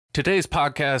Today's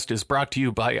podcast is brought to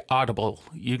you by Audible.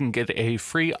 You can get a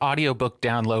free audiobook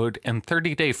download and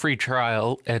 30-day free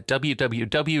trial at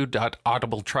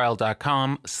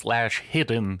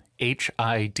www.audibletrial.com/hidden,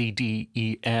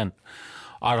 HIDDEN.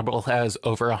 Audible has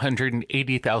over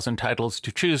 180,000 titles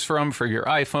to choose from for your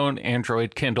iPhone,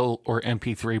 Android, Kindle, or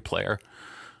MP3 player.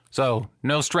 So,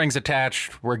 no strings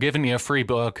attached. We're giving you a free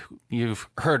book. You've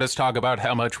heard us talk about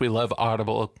how much we love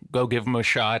Audible. Go give them a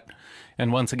shot.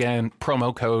 And once again,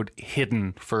 promo code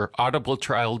HIDDEN for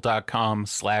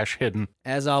audibletrial.com/hidden.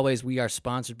 As always, we are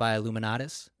sponsored by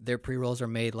Illuminatus. Their pre-rolls are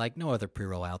made like no other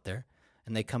pre-roll out there,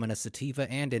 and they come in a sativa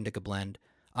and indica blend,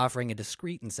 offering a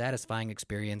discreet and satisfying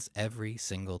experience every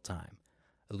single time.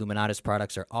 Illuminatus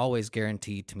products are always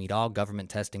guaranteed to meet all government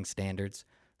testing standards,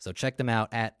 so check them out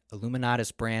at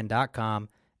illuminatusbrand.com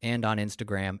and on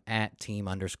Instagram at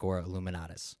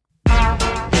 @team_Illuminatus.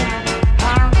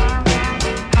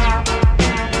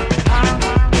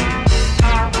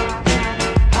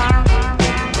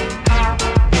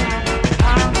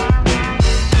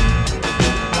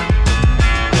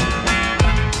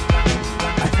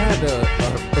 I've had an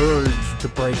urge to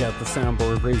break out the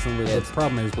soundboard recently. The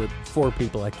problem is with 4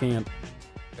 people, I can't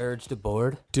Urge to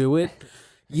board? do it.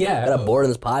 Yeah. Got a board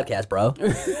in this podcast, bro.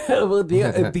 Well,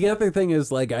 the other thing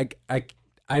is, like, I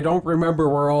don't remember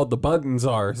where all the buttons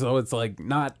are, so it's, like,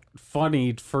 not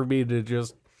funny for me to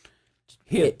just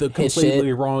hit the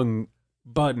completely wrong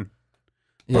button.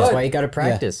 Yeah, that's why you got to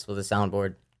practice with a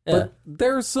soundboard. Yeah.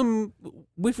 But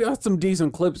we've got some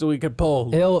decent clips that we could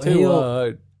pull. He'll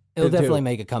definitely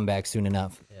make a comeback soon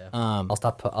enough. Yeah. I'll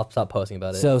stop posting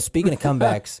about it. So speaking of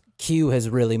comebacks, Q has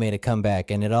really made a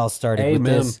comeback, and it all started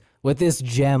with this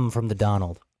gem from the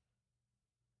Donald.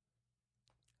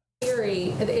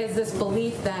 Theory is this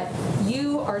belief that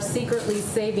you are secretly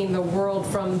saving the world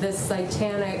from this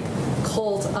satanic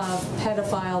cult of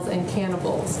pedophiles and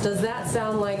cannibals. Does that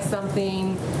sound like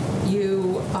something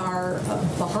you are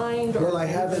behind? Or well, I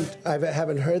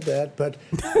haven't heard that, but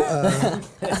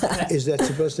is that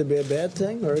supposed to be a bad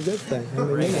thing or a good thing? I mean,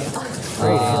 Great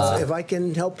answer. if I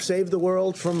can help save the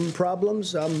world from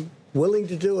problems, I'm willing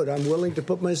to do it. I'm willing to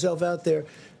put myself out there.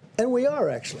 And we are,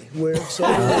 actually. We're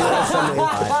saving the world from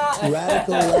a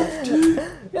radical left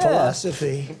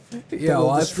philosophy that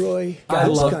will destroy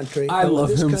God's country. I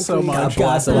love him so much.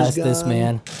 God bless this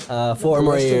man. 4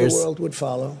 more years. The world would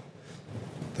follow.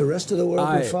 The rest of the world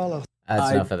would follow.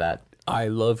 That's enough of that. I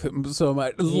love him so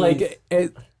much. Like,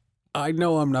 I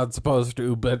know I'm not supposed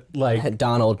to, but, like...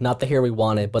 Donald, not the hero we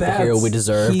wanted, but the hero we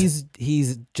deserved. He's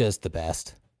just the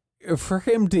best. For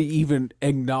him to even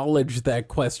acknowledge that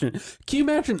question, can you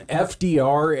imagine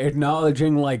FDR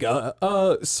acknowledging, like,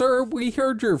 sir, we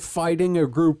heard you're fighting a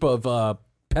group of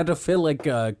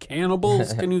pedophilic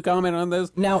cannibals. Can you comment on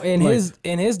this? Now, in his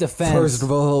defense, first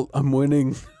of all, I'm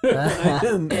winning.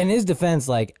 in his defense,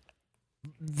 like,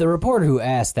 the reporter who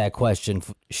asked that question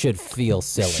should feel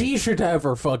silly. She should have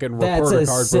her fucking reporter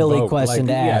That's card a silly revoked. question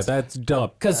to ask. Yeah, that's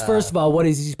dumb. Because first of all, what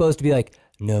is he supposed to be like?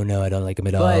 No, I don't like him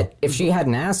at all. But if she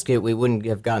hadn't asked it, we wouldn't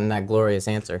have gotten that glorious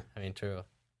answer. I mean, true.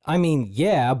 I mean,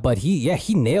 yeah, but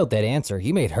he nailed that answer.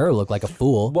 He made her look like a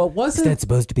fool. Well, Is that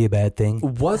supposed to be a bad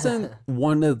thing? Wasn't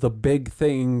one of the big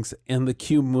things in the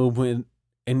Q movement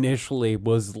initially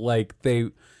was like they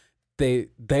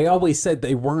always said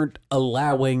they weren't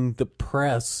allowing the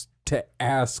press to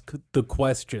ask the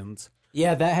questions.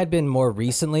 Yeah, that had been more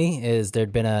recently.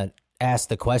 There'd been a ask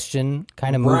the question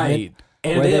kind of movement. Right.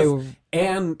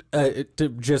 And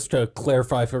just to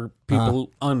clarify for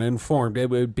people uninformed, it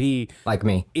would be like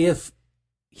me. If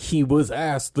he was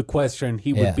asked the question,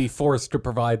 he would be forced to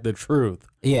provide the truth.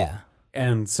 Yeah.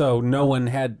 And so no one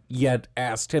had yet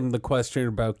asked him the question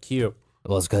about Q.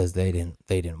 Well, it's because they didn't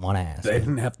want to ask. They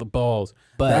didn't have the balls.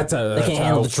 But that's how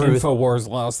InfoWars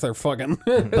lost their fucking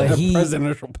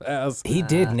presidential pass. He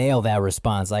did nail that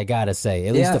response, I gotta say.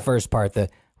 At least the first part,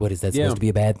 what is that supposed to be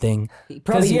a bad thing?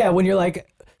 Because when you're like,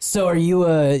 so are you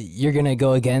you're gonna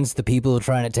go against the people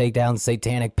trying to take down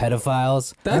satanic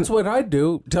pedophiles? That's what I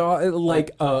do.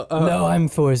 No, I'm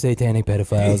for satanic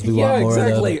pedophiles. We want more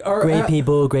of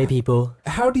them. Great people.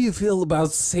 How do you feel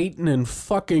about Satan and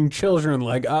fucking children?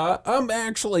 Like, I'm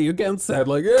actually against that.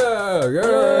 Like, yeah.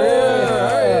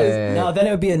 No, then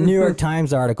it would be a New York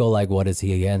Times article like, what is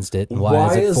he against it?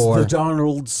 Why is it for? the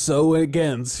Donald so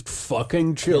against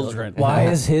fucking children? Why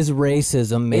is his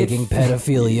racism making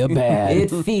pedophilia bad?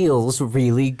 It feels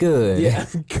really good. Yeah,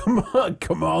 come on,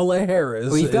 Kamala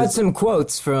Harris. We've got some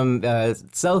quotes from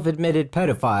self-admitted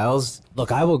pedophiles.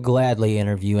 Look, I will gladly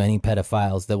interview any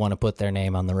pedophiles that want to put their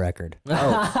name on the record.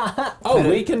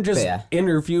 We can just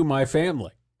interview my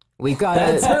family. We've got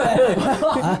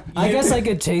I guess I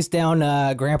could chase down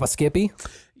Grandpa Skippy.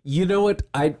 You know what?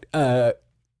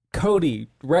 Cody,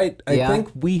 right? I think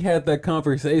we had that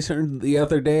conversation the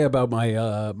other day about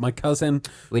my cousin.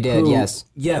 We did, yes.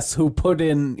 Yes, who put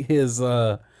in his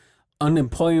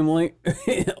unemployment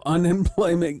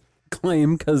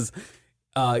claim because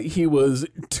he was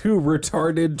too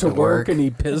retarded to work and he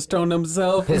pissed on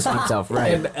himself. Pissed himself,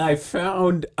 right. And I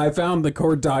found the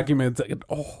court documents and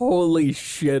holy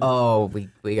shit. Oh,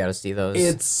 we got to see those.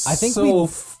 It's I think so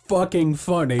fucking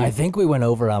funny. I think we went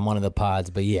over on one of the pods,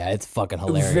 but yeah, it's fucking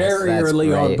hilarious. Very That's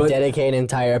early on, great. but Dedicate an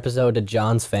entire episode to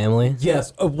John's family.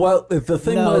 yes. Well, the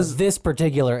thing No, was, this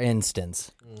particular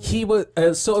instance. he was.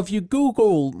 So if you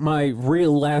Google my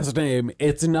real last name,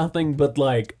 it's nothing but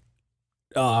like,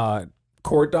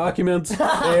 court documents. It's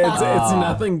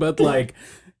nothing but like,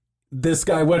 this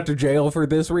guy went to jail for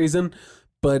this reason,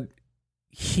 but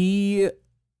he.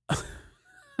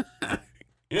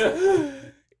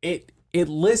 It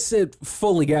lists it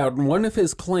fully out. And one of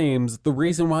his claims, the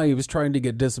reason why he was trying to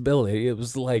get disability, it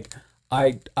was like,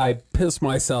 I piss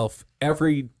myself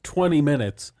every 20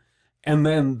 minutes. And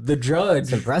then the judge...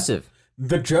 It's impressive.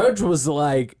 The judge was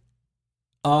like,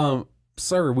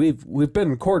 sir, we've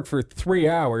been in court for 3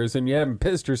 hours and you haven't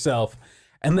pissed yourself.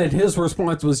 And then his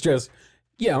response was just,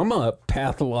 yeah, I'm a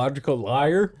pathological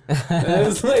liar. And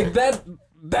it's like,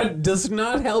 that does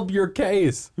not help your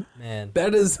case. Man.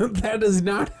 That is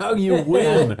not how you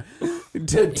win.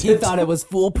 He thought it was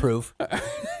foolproof.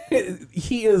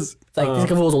 He is. It's like these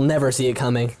fools will never see it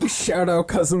coming. Shout out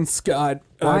cousin Scott.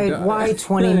 Why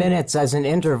 20 minutes as an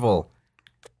interval?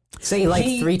 Say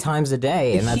like 3 times a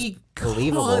day, and that's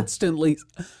believable. Constantly.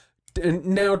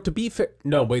 Now, to be fair,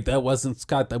 no, wait, that wasn't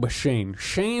Scott. That was Shane.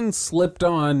 Shane slipped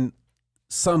on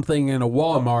something in a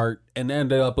Walmart and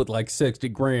ended up with like 60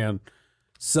 grand.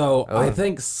 So I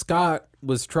think Scott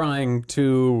was trying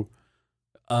to,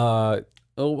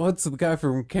 what's the guy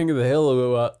from King of the Hill?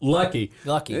 Who, Lucky,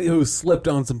 who slipped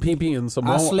on some pee and some.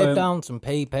 I slipped on some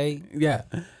pay. Yeah,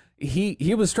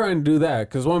 he was trying to do that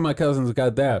because one of my cousins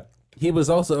got that. He was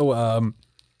also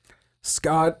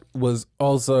Scott was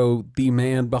also the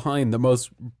man behind the most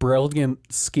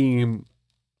brilliant scheme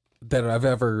that I've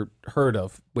ever heard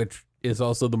of, which is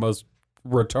also the most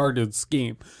retarded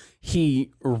scheme. He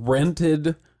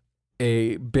rented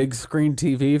a big screen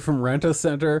TV from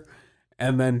Rent-A-Center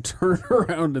and then turned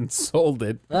around and sold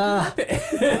it. And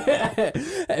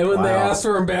when they asked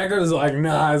for him back, I was like,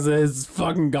 nah, it's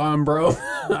fucking gone, bro.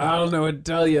 I don't know what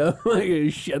to tell you.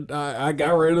 Like, shit, I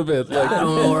got rid of it. Like, I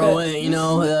don't know where it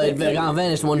went, it got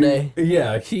vanished one day.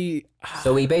 yeah,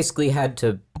 So he basically had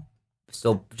to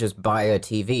still just buy a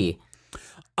TV.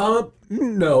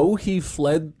 No, he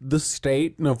fled the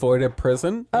state and avoided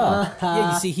prison.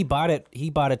 Yeah, you see, he bought a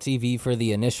TV for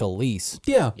the initial lease.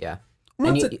 Yeah. Yeah.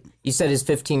 And you said his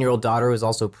 15-year-old daughter was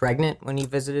also pregnant when he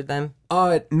visited them?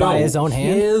 No, By his own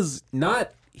hand?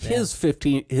 Not his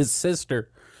 15, his sister,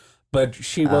 but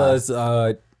she was,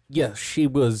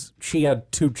 she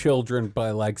had 2 children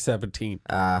by like 17.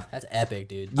 That's epic,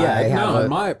 dude. Yeah,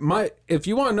 my, if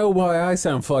you want to know why I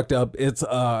sound fucked up, it's,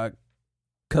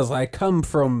 because I come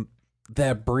from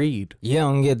that breed. You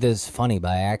don't get this funny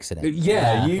by accident.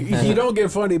 Yeah, you don't get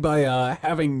funny by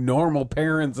having normal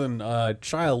parents and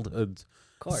childhoods.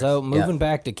 So moving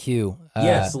back to Q.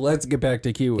 Yes, let's get back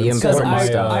to Q. Because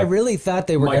I really thought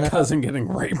they were my cousin getting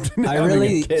raped. And I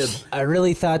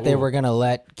really thought they were gonna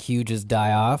let Q just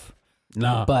die off.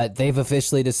 No, but they've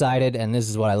officially decided, and this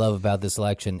is what I love about this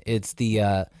election. It's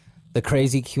the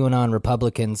crazy QAnon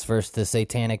Republicans versus the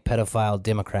satanic pedophile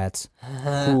Democrats.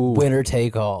 Winner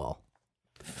take all.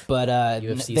 But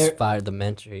UFC's fired the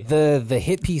mentry. The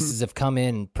hit pieces have come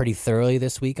in pretty thoroughly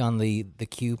this week on the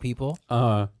Q people.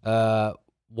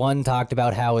 One talked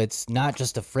about how it's not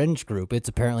just a fringe group; it's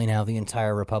apparently now the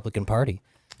entire Republican Party.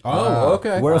 Oh,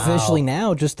 okay. We're officially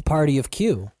now just the party of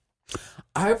Q.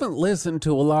 I haven't listened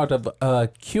to a lot of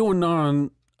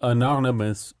QAnon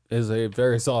Anonymous is a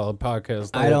very solid podcast.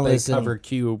 I don't they listen. cover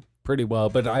Q pretty well,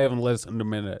 but I haven't listened a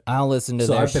minute. I don't listen to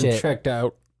So their I've been shit. checked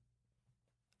out.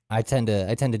 I tend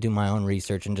to do my own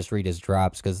research and just read his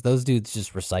drops because those dudes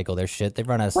just recycle their shit. They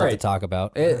run out of stuff to talk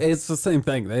about. It's the same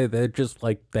thing. They just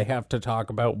like they have to talk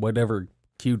about whatever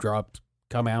Q drops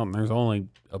come out, and there's only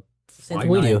a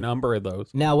finite number of those.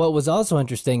 Now, what was also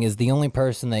interesting is the only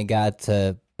person they got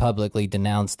to publicly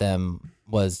denounce them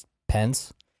was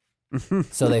Pence.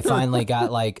 So they finally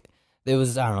got like it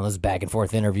was I don't know this back and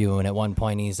forth interview, and at one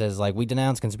point he says like we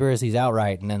denounce conspiracies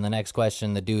outright, and then the next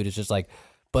question the dude is just like.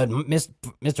 But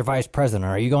Mr. Vice President,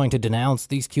 are you going to denounce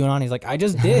these QAnon? He's like, I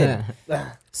just did.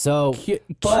 So,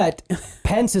 but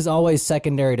Pence is always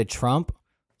secondary to Trump.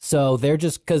 So they're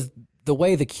just, because the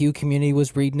way the Q community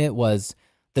was reading it was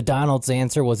the Donald's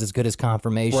answer was as good as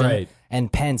confirmation. Right.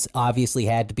 And Pence obviously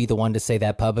had to be the one to say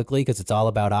that publicly because it's all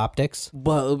about optics.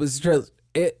 Well, it was just,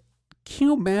 can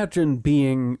you imagine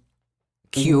being...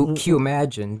 Q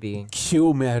imagine being. Q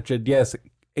imagine, yes.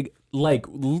 Like,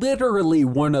 literally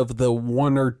one of the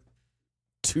one or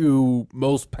two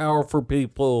most powerful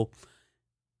people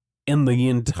in the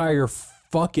entire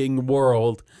fucking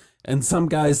world. And some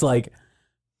guy's like,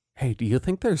 hey, do you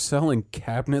think they're selling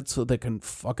cabinets so they can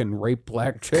fucking rape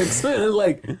black chicks?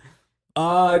 Like,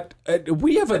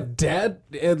 we have a dead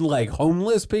and, like,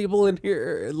 homeless people in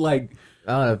here. Like,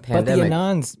 Oh, But the pandemic.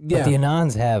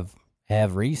 Anons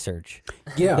have research.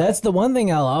 yeah. That's the one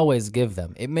thing I'll always give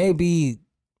them. It may be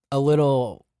a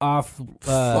little off.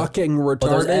 Fucking there's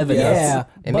retarded. evidence. Yeah.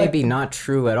 It may be not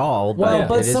true at all, but Well, it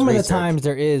but is some of the research. times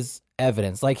there is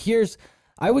evidence. Like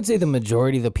I would say the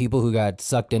majority of the people who got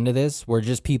sucked into this were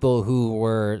just people who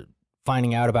were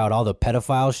finding out about all the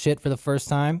pedophile shit for the first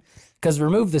time. Because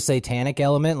remove the satanic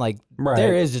element, like Right.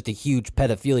 there is just a huge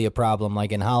pedophilia problem,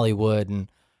 like in Hollywood and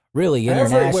really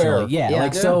internationally. Everywhere. Yeah,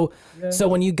 so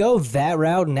when you go that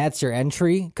route and that's your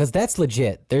entry, because that's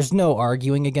legit. There's no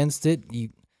arguing against it.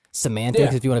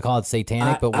 Semantics, Yeah. if you want to call it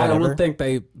satanic, but I whatever. don't think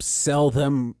they sell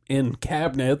them in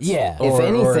cabinets. Yeah. If or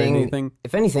anything,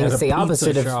 at it's a the opposite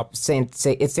pizza of shop.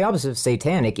 it's the opposite of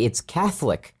satanic. It's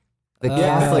Catholic. The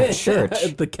Catholic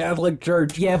Church. The Catholic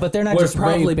Church. Yeah, but they're not would just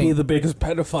probably be raping. the biggest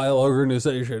pedophile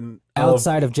organization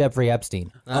Outside of Jeffrey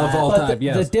Epstein. of all But time. the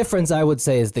Yes. difference, I would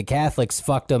say, is the Catholics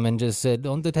fucked them and just said,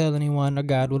 don't tell anyone or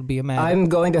God would be a man. I'm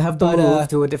going to have to But, move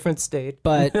to a different state.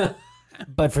 But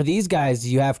but for these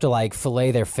guys, you have to like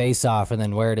fillet their face off and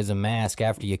then wear it as a mask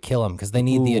after you kill them because they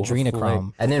need the Ooh,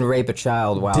 adrenochrome. And then rape a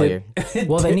child while Did- you're.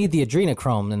 Well, they need the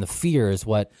adrenochrome, and the fear is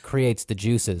what creates the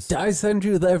juices. Did I send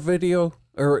you that video?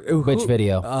 Or Which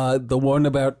video? The one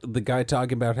about the guy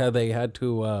talking about how they had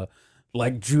to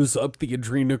like juice up the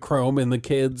adrenochrome in the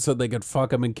kids so they could fuck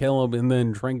them and kill them and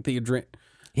then drink the adren.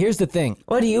 Here's the thing: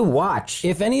 What do you watch?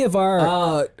 if any of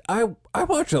our I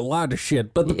watch a lot of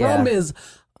shit, but the Yeah. problem is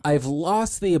I've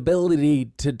lost the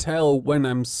ability to tell when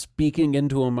I'm speaking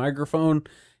into a microphone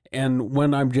and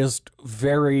when I'm just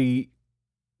very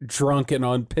drunk and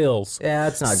on pills. Yeah,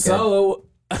 that's not good. So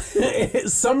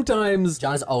sometimes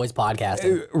John's always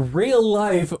podcasting. real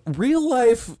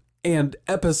life and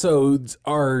episodes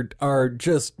are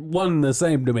just one and the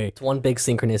same to me. It's one big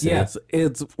synchronicity. Yes,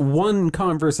 it's one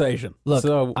conversation. look,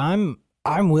 so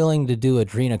I'm willing to do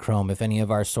adrenochrome if any of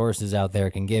our sources out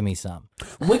there can give me some.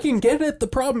 we can get it. The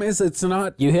problem is it's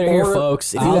not. You hear it here,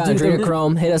 folks. If you I'll got do the-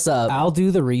 adrenochrome, hit us up. I'll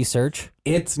do the research,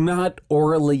 It's not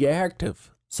orally active.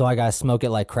 so I gotta smoke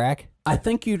it like crack. I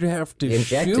think you'd have to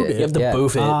Inject shoot it. it. You have to Yeah.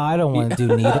 boof it. I don't want to do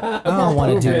needles. I don't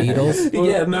want to do needles.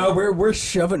 Yeah, no, we're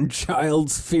shoving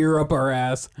child's fear up our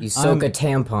ass. You soak a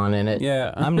tampon in it.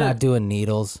 Yeah, I'm not doing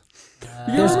needles.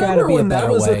 You There's got to remember be a when that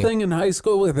better was way. a thing in high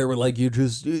school where they were like,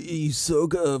 you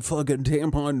soak a fucking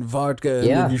tampon in vodka and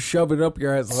Yeah. then you shove it up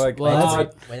your ass. Like, Well,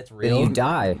 that's- Wait, that's Then real. you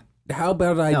die. how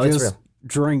about I No, it's just real.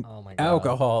 drink Oh my God.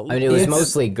 alcohol? I mean, it was It's-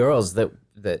 mostly girls that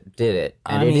did it,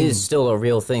 and I it mean- is still a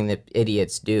real thing that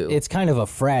idiots do. It's kind of a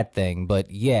frat thing, but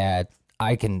yeah,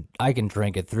 I can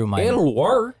drink it through my. It'll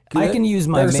work. I can use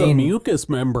my There's a main- mucus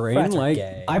membrane. Frats are Like,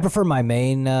 gay. I prefer my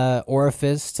main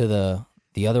orifice to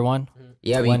the other one.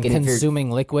 yeah, but you When can, if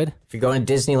consuming liquid. you're going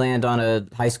to Disneyland on a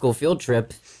high school field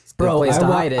trip, it's a good Bro, place to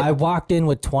hide it. I walked in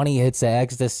with 20 hits of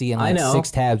ecstasy and I like know. 6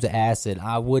 tabs of acid.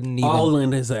 I wouldn't even all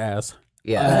in his ass.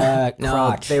 yeah, no,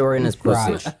 crotch. they were in his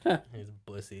pussy. crotch He's a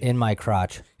pussy. in my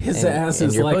crotch. His In- ass in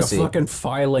is your like pussy. a fucking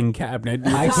filing cabinet.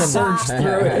 You I can- search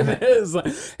through it. It's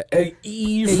like,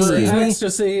 E for Excuse me?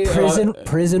 ecstasy.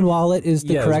 Prison wallet is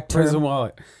the yes, correct prison term.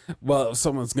 wallet. Well, if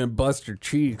someone's gonna bust your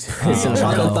cheeks. Some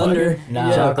chocolate thunder.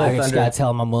 Nah, Chocolate I just Thunder. gotta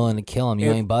tell him I'm willing to kill him.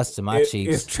 You ain't busting my If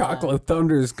cheeks. Chocolate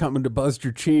Thunder is coming to bust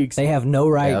your cheeks, They have no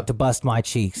right Yep. to bust my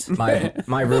cheeks.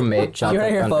 My roommate, You Chocolate heard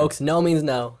it here, Thunder. folks. No means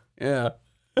no. yeah.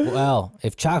 Well,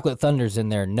 if Chocolate Thunder's in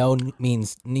there, no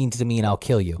needs to mean I'll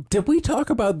kill you. Did we talk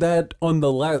about that on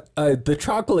the last the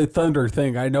Chocolate Thunder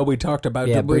thing? I know we talked about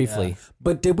Yeah, did we- briefly.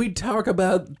 but did we talk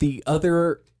about the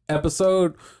other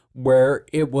episode where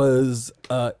it was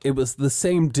the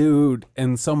same dude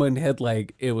and someone had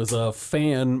like it was a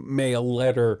fan mail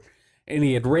letter and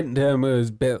he had written to him it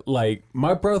was bit like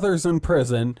my brother's in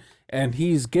prison and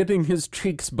he's getting his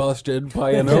cheeks busted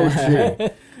by an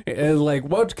OG. And like,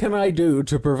 what can I do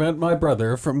to prevent my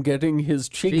brother from getting his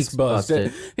cheeks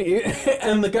busted?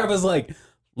 And the guy was like,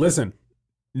 listen,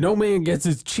 no man gets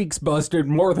his cheeks busted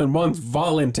more than once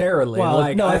voluntarily. Well,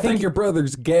 like, no, I I think think- your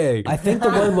brother's gay. I think the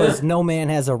word was no man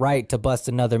has a right to bust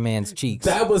another man's cheeks.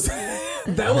 That was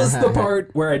the part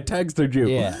where I texted you.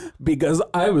 Yeah. Because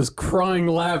I was crying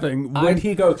laughing when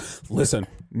he goes, listen,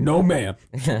 no man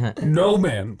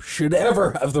should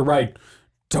ever have the right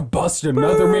to bust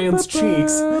another man's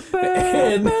cheeks.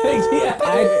 And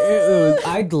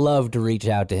I'd love to reach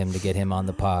out to him to get him on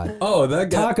the pod. oh, that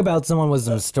guy. Talk about someone with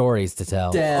some stories to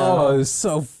tell. Oh, it's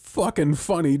so fucking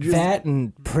funny. Just, That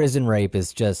and prison rape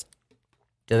is just,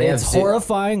 Do they have it's Zoom?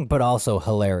 horrifying, but also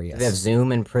hilarious. They have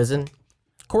Zoom in prison?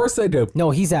 of course they do.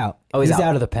 No, he's out. Oh, he's out.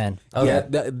 out of the pen. Okay.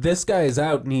 Yeah, this guy is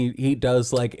out and he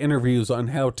does like interviews on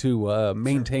how to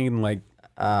maintain like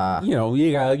you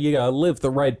gotta live the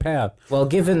right path. Well,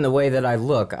 given the way that I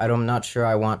look, I'm not sure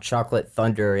I want Chocolate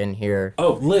Thunder in here.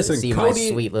 Oh, listen, See Cody,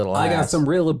 my sweet little I got ass. some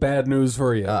really bad news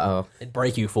for you. Uh-oh. It'd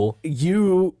break you, fool.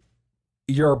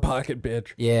 You're a pocket bitch.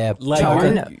 Yeah, Like, I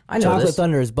you're- know, I know Chocolate this.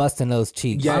 Thunder is busting those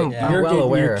cheeks. Yeah, I'm you're well getting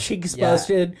aware. your cheeks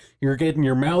busted. You're getting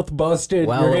your mouth busted.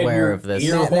 Well you're getting aware your of this.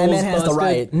 ear That man holes has the busted.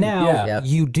 right. Now, Yeah. Yep.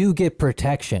 you do get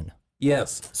protection.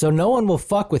 Yes. So no one will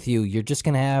fuck with you. You're just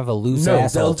going to have a loose No,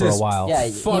 asshole they'll for a just- while. Yeah,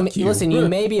 Fuck you. listen, you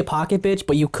may be a pocket bitch,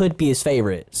 but you could be his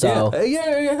favorite. So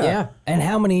Yeah. Yeah. And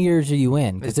how many years are you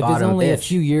in? Because if it's bottom only a bitch.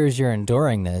 few years you're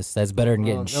enduring this, that's better than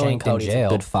getting knowing shanked in Cody's a jail.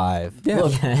 good 5.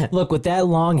 Yeah. Look, with that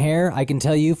long hair, I can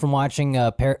tell you from watching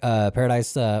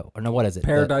Paradise, or no, what is it?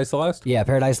 Paradise Lost. Yeah,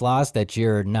 Paradise Lost, that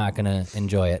you're not going to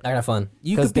enjoy it. Not gonna have fun.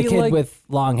 You Because could the be kid like with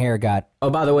long hair got Oh,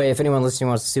 by the way, if anyone listening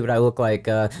wants to see what I look like,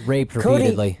 raped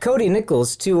repeatedly. Cody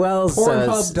Nichols, 2 L's,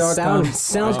 Pornhub.com.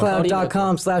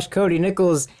 SoundCloud.com/Cody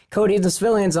Nichols, Cody the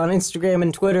Civilians on Instagram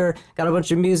and Twitter. Got a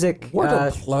bunch of music. what a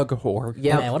plug whore.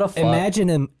 Yeah, Man, what a fuck. Imagine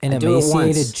an do it emaciated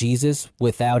once. Jesus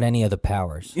without any of the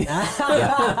powers.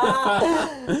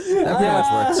 that pretty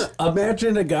much works.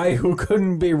 Imagine a guy who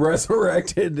couldn't be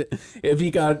resurrected if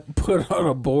he got put on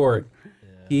a board.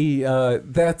 He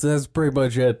that's pretty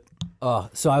much it. Oh,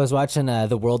 so I was watching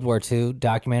the World War II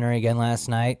documentary again last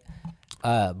night.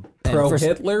 And Pro first-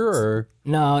 Hitler or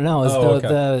No, it was Oh,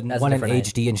 the That's one a in different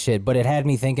HD and shit. But it had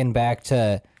me thinking back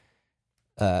to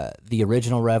the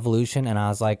original Revolution, and I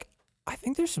was like, I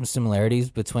think there's some similarities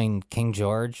between King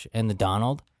George and the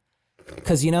Donald.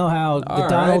 Because you know how the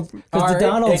Donald, because the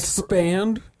Donald's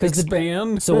expand.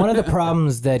 So one of the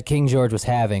problems that King George was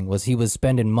having was he was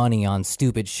spending money on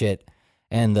stupid shit,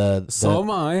 and So am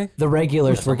I. the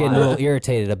regulars were getting a little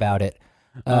irritated about it.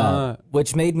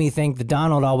 Which made me think the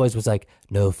Donald always was like,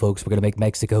 no, folks, we're going to make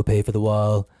Mexico pay for the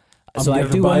wall. So I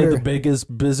gonna do buy wonder, the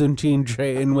biggest Byzantine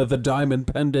chain with a diamond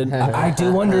pendant. I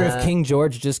do wonder if King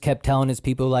George just kept telling his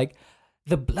people like,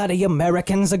 the bloody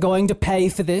Americans are going to pay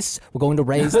for this. We're going to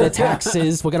raise their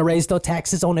taxes. We're going to raise their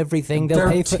taxes on everything. They'll Their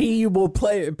pay for tea will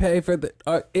pay for the.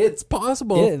 It's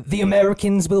possible. Yeah, the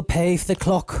Americans will pay for the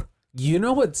clock. You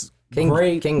know what's King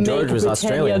great? George was Britannia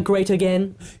Australian. great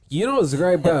again. You know what's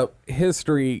great about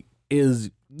history is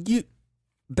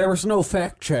there was no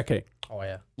fact checking. Oh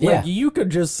yeah. Like Yeah. you could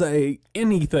just say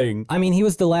anything. I mean, he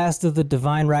was the last of the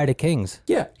divine right of kings.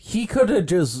 Yeah, he could have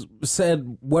just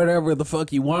said whatever the fuck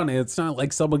he wanted. It's not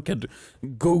like someone could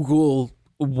Google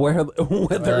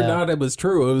whether or not it was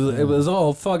true. It was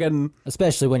all fucking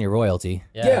Especially when you're royalty.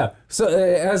 yeah. So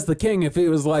as the king, if he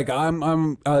was like, I'm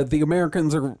the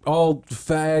Americans are all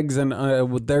fags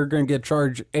and they're gonna get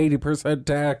charged 80%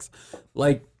 tax,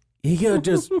 like he could have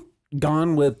just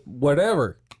gone with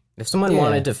whatever. If someone Yeah.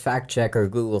 wanted to fact check or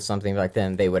Google something like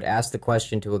then, they would ask the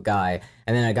question to a guy,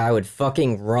 and then a guy would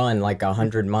fucking run like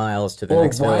 100 miles to the Or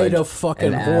next ride village a fucking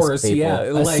and ask horse. people. Yeah,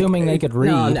 Assuming they could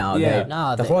read. No, Yeah.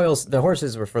 the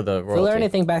horses were for the If we royalty. learn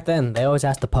anything back then, they always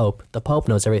ask the Pope. The Pope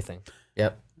knows everything.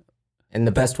 Yep. And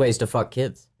the best ways to fuck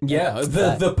kids. Yeah,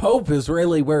 the Pope is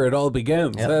really where it all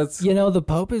begins. Yep. That's You know, the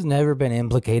Pope has never been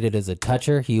implicated as a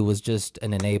toucher. He was just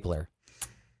an enabler.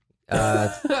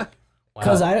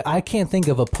 Because I can't think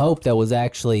of a Pope that was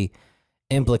actually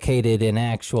implicated in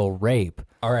actual rape.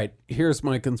 all right. Here's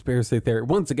my conspiracy theory.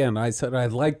 Once again, I said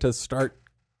I'd like to start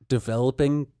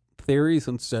developing theories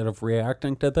instead of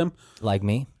reacting to them. Like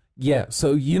me. Yeah.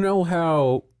 So you know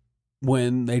how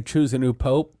when they choose a new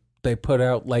pope, they put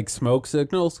out like smoke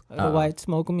signals. White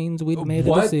smoke means we'd made a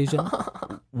What? decision.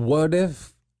 What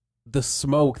if the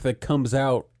smoke that comes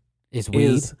out Is weed.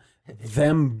 is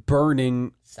them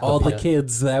burning all the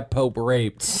kids that Pope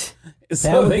raped?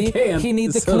 That would be, he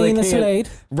needs to so they clean the can't- slate.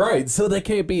 Right, so they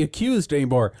can't be accused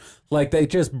anymore. Like they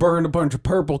just burned a bunch of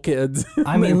purple kids.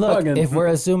 I mean, They look, fucking- if we're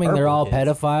assuming they're Purple all kids.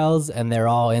 pedophiles and they're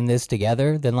all in this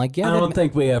together, then like, yeah, I that, don't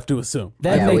think we have to assume.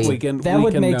 that I makes think we that we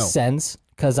would can make know. sense.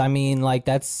 Because, I mean, like,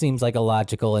 that seems like a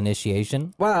logical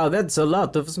initiation. Wow, that's a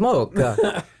lot of smoke.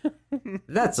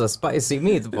 That's a spicy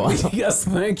meatball. Yes,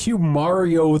 thank you,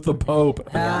 Mario the Pope.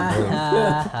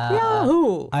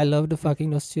 Yahoo! I love the fucking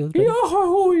those children.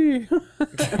 Yahoo!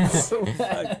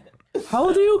 How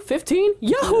old are you? 15?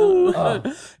 Yahoo!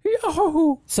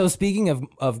 Yahoo! So speaking of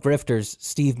grifters,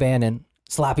 Steve Bannon,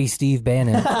 sloppy Steve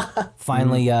Bannon,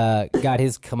 finally got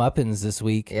his comeuppance this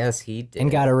week. Yes, he did.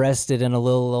 And got arrested in a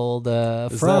little old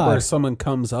fraud. Is that where someone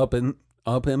comes up in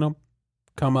him?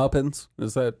 Comeuppance?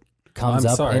 Is that... Comes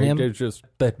I'm up sorry, in him? it's just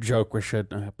that joke was shit.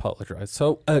 I apologize.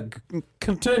 So,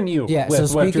 continue Yeah, with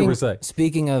so what you were saying.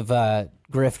 speaking of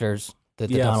grifters that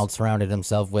the Yes. Donald surrounded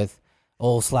himself with,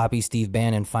 old sloppy Steve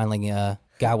Bannon finally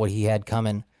got what he had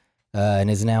coming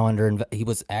and is now he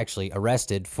was actually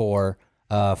arrested for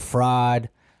fraud,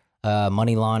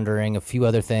 money laundering, a few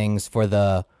other things for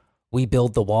the We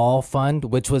Build the Wall fund,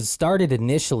 which was started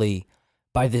initially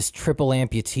by this triple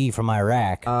amputee from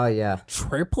Iraq. Oh, yeah.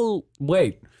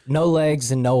 Wait. No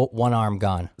legs and no one arm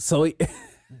gone. So,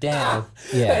 Damn.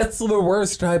 Yeah. it's the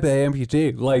worst type of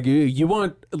amputee. Like, you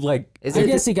want, like... Is I it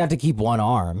guess he got to keep one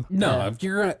arm. No,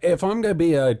 if I'm going to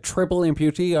be a triple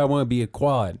amputee, I want to be a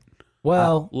quad.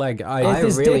 Well, Like, if I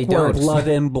his really dick don't. works, blood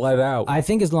in, blood out. I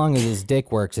think as long as his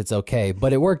dick works, it's okay.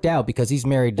 But it worked out because he's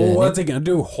married to. What's he going to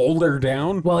do? Hold her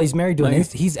down? Well, he's married to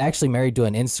Like- he's actually married to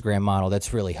an Instagram model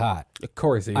that's really hot. Of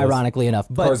course he is. Ironically enough,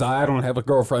 Of course, but I don't have a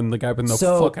girlfriend. The guy in the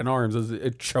So- fucking arms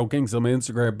is choking some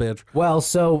Instagram bitch. well,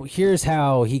 so here's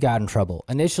how he got in trouble.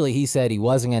 Initially, he said he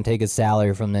wasn't going to take his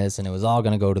salary from this, and it was all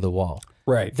going to go to the wall.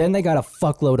 Right. Then they got a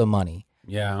fuckload of money,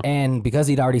 Yeah. and because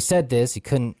he'd already said this, he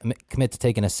couldn't commit to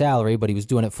taking a salary, but he was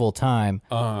doing it full time.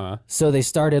 So they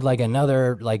started like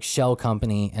another like shell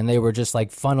company, and they were just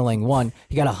like funneling one.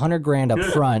 He got $100,000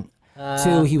 up front.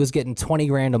 Two, he was getting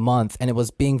 $20,000 a month, and it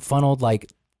was being funneled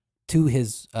like to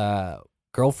his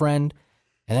girlfriend,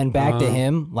 and then back to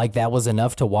him. Like that was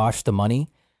enough to wash the money.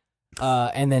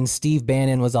 And then Steve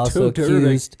Bannon was also Too dirty.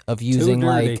 accused of using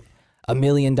dirty. like $1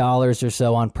 million or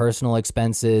so on personal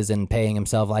expenses and paying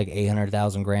himself like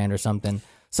 800,000 grand or something.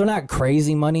 So not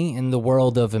crazy money in the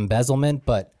world of embezzlement,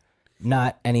 but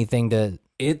not anything to.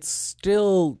 It's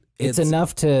still... It's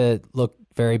enough to look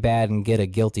very bad and get a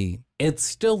guilty. It's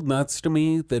still nuts to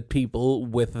me that people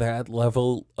with that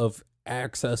level of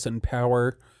access and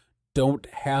power don't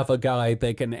have a guy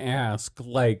they can ask,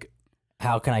 like,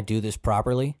 How can I do this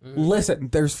properly? listen,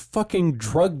 there's fucking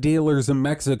drug dealers in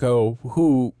Mexico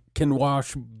who can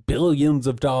wash billions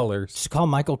of dollars. Just call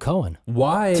Michael Cohen.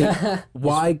 Why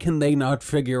can they not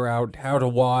figure out how to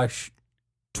wash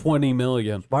 20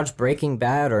 million? watch Breaking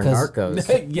Bad or 'Cause-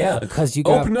 Narcos? Yeah. Because you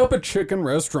got Open up a chicken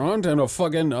restaurant and a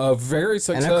fucking very And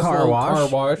successful a car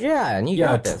wash. Yeah, Yeah, and you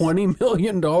got this. $20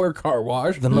 million car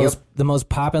wash. the most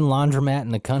poppin' laundromat in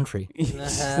the country.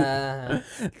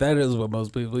 That is what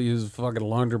most people use, fucking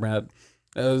laundromat.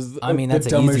 As I mean, the that's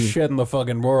an dumbest easy- shit in the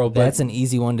fucking world. But That's an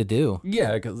easy one to do.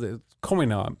 yeah, because it's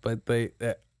coming on. But they.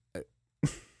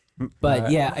 But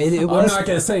yeah, it I'm was. not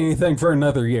gonna say anything for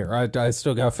another year. I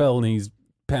still got felonies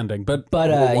pending. But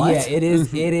But what? yeah, it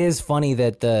is funny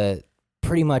that the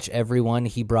pretty much everyone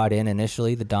he brought in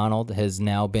initially, the Donald, has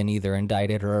now been either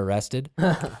indicted or arrested.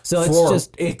 So it's for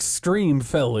just extreme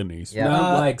felonies, Yeah.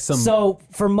 not like some. so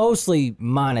for mostly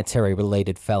monetary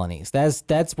related felonies. That's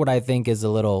what I think is a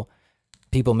little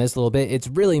people miss a little bit. It's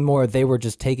really more they were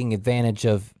just taking advantage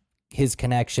of his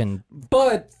connection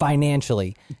but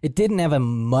financially. It didn't have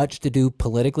much to do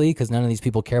politically because none of these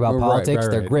people care about Right, politics.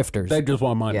 right, They're right. grifters. They just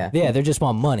want money. Yeah. They just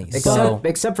want money.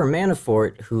 Except for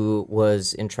Manafort, who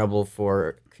was in trouble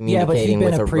for Yeah, but he'd communicating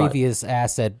been with a previous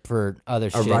asset for other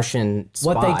a shit. Russian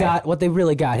spy. What they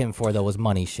really got him for though was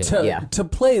money shit. To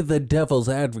play the devil's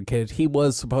advocate, he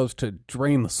was supposed to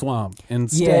drain the swamp.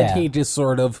 Instead, Yeah. he just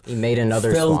sort of He made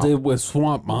another filled swamp. it with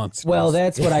swamp monsters. Well,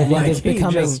 that's what I think Like, is he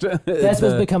becoming. just, That's what's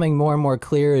the- becoming more and more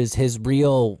clear. Is his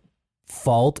real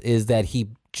fault is that he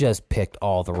just picked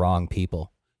all the wrong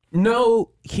people. No,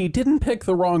 he didn't pick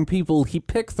the wrong people. He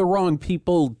picked the wrong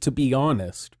people to be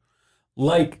honest.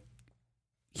 Like,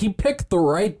 he picked the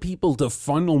right people to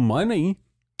funnel money.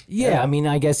 Yeah, I mean,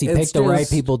 I guess he It's picked the right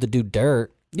just- people to do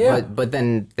dirt. Yeah, But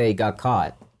then they got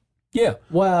caught. yeah.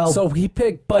 Well, So he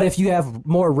picked. but if you have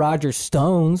more Roger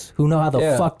Stones who know how the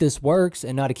Yeah. fuck this works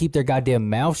and know how to keep their goddamn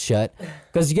mouth shut,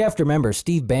 because you have to remember,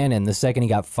 Steve Bannon, the second he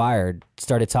got fired,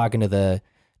 started talking to the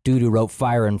dude who wrote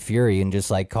Fire and Fury and just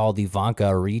like called Ivanka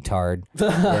a retard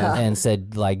and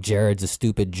said like Jared's a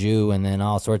stupid Jew and then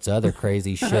all sorts of other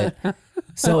crazy shit.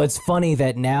 So it's funny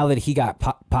that now that he got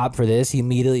popped for this, he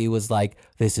immediately was like,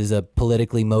 this is a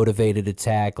politically motivated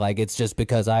attack. Like it's just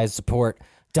because I support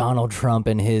Donald Trump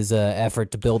and his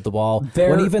effort to build the wall. There-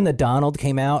 When even the Donald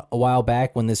came out a while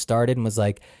back when this started and was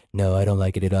like, no, I don't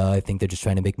like it at all. I think they're just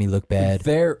trying to make me look bad.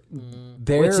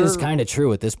 Which is kind of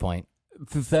true at this point.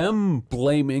 them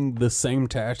blaming the same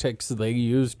tactics they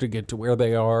used to get to where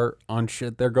they are on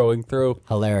shit they're going through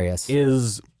Hilarious.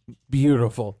 is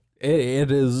beautiful.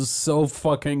 It is so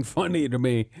fucking funny to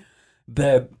me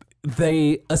that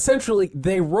they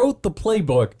wrote the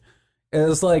playbook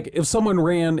as like if someone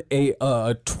ran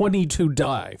a 22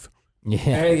 dive.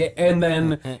 Yeah. And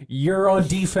then you're on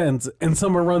defense and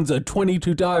someone runs a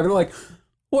 22 dive and they're like,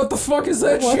 what the fuck is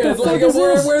that What shit? the fuck Like, is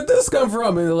this? where'd this come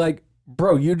from? And they're like,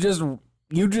 bro, you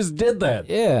just did that.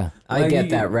 Yeah. I get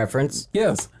that reference.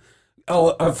 Yes.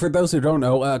 Oh, for those who don't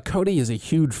know, Cody is a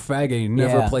huge faggot. He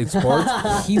never Yeah. played sports.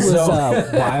 He was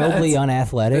wildly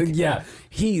unathletic. Yeah,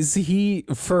 he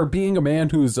for being a man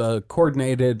who's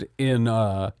coordinated in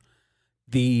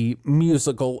the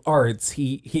musical arts,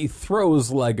 he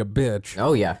throws like a bitch.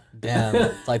 Oh yeah.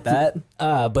 Damn, like that.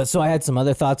 But so I had some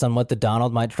other thoughts on what the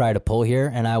Donald might try to pull here,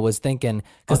 and I was thinking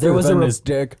because Other than his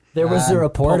dick. there was a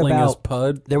report pulling his about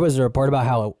pud. there was a report about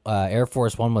how Air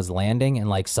Force One was landing and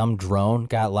like some drone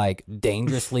got like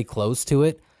dangerously close to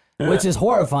it, which is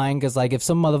horrifying because like if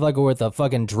some motherfucker with a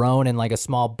fucking drone and like a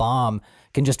small bomb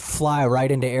can just fly right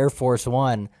into Air Force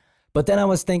One. But then I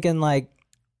was thinking like,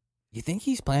 you think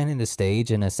he's planning to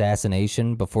stage an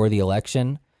assassination before the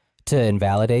election to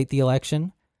invalidate the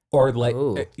election? Or like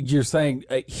Ooh. you're saying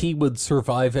he would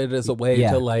survive it as a way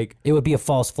Yeah. to like. It would be a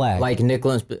false flag. Like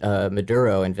Nicolas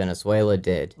Maduro in Venezuela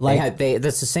did. Like-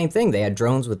 That's the same thing. They had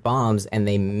drones with bombs and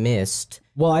they missed.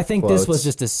 well, I think this was Quotes.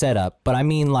 just a setup, but I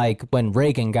mean like when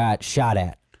Reagan got shot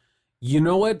at. You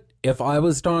know what? If I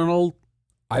was Donald,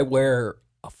 I wear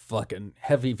a fucking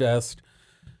heavy vest.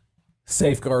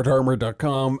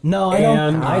 SafeguardArmor.com. No,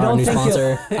 and I don't new think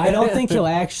sponsor. I don't think he'll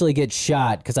actually get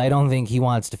shot because I don't think he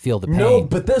wants to feel the pain. No,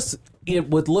 but it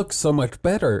would look so much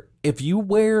better if you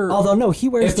wear. Although no, he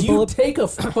wears if the you bullet, take a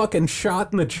fucking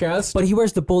shot in the chest, but he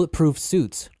wears the bulletproof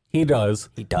suits. he does.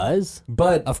 He does.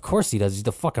 But Of course he does. He's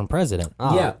the fucking president.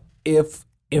 yeah, if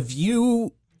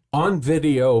you on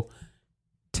video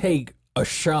take a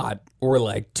shot or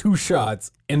like 2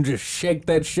 shots and just shake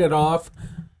that shit off,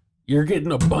 you're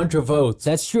getting a bunch of votes.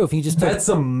 That's true. If he just took That's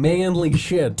some manly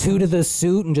shit. 2 to the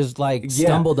suit and just like Yeah.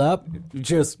 stumbled up,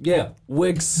 Just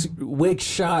Wig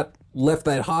shot, left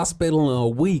that hospital in a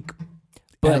week.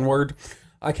 N-word.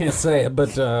 I can't say it,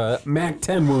 but Mac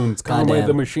 10 wounds, Conway Goddamn.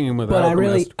 the Machine with but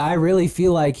Alchemist. I really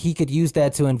feel like he could use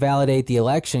that to invalidate the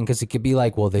election because it could be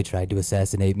like, well, they tried to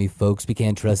assassinate me, folks. We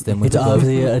can't trust them with It's the vote.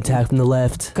 obviously an attack from the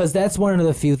left. Because that's one of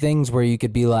the few things where you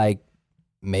could be like,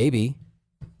 maybe.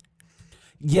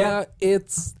 Yeah,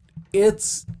 it's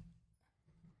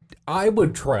I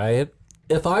would try it.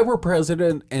 If I were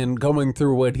president and going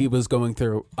through what he was going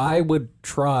through, I would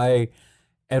try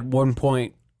at one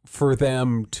point for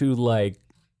them to like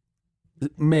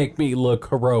make me look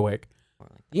heroic.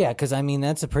 Yeah, because I mean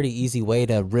that's a pretty easy way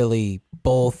to really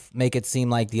both make it seem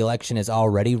like the election is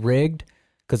already rigged.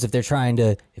 Because if they're trying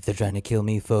to kill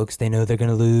me, folks, they know they're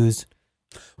gonna lose.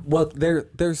 Well,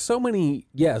 there's so many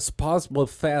possible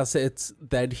facets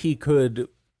that he could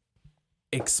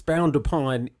expound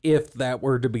upon if that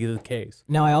were to be the case.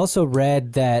 Now, I also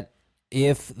read that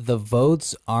if the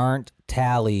votes aren't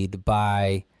tallied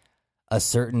by a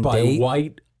certain By date,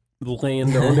 white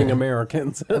land-owning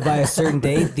Americans. by a certain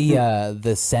date,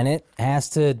 the Senate has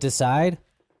to decide.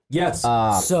 Yes.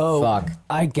 So fuck.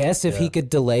 I guess if he could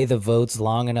delay the votes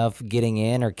long enough getting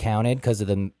in or counted because of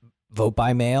the vote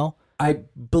by mail. I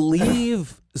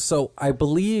believe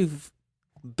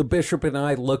the bishop and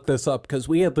I looked this up because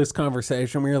we had this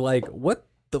conversation. We were like, what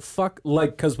the fuck?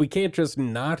 Like, because we can't just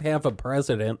not have a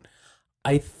president.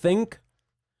 I think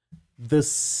the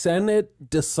Senate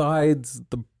decides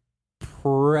the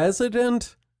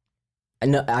president.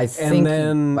 No, I think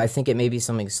then- I think it may be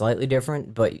something slightly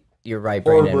different, but you're right,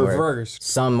 Or Brandon. where reversed.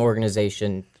 Some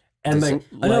organization. And then,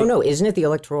 no, isn't it the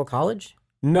Electoral College?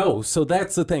 No, so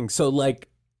that's the thing. So, like,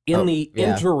 in the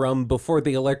yeah. interim, before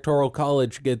the Electoral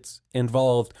College gets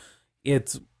involved,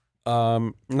 it's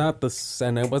not the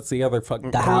Senate. What's the other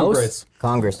fucking The House? Congress?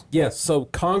 Congress. Yes, so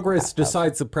Congress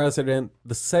decides the president,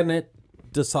 the Senate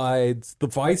decides the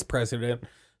vice president.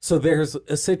 So there's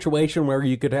a situation where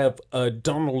you could have a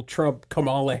Donald Trump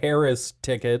Kamala Harris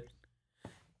ticket,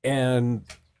 and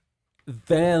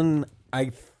then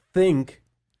I think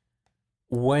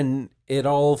when it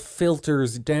all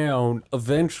filters down,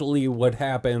 eventually what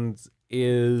happens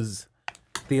is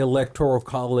the Electoral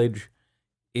College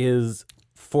is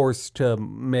forced to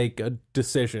make a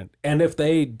decision. And if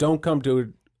they don't come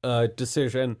to a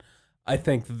decision, I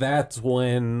think that's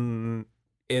when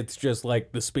it's just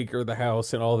like the Speaker of the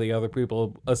House and all the other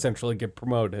people essentially get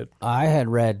promoted. I had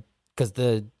read, because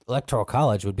the Electoral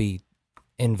College would be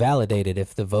invalidated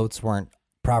if the votes weren't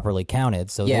properly counted.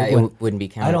 So Yeah, they it wouldn't be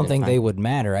counted. I don't in think time. they would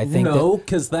matter. I think No,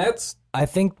 because that's... I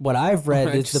think what I've read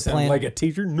I is the just sound plan. like a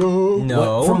teacher. No.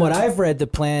 No. From what I've read, the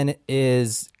plan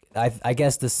is, I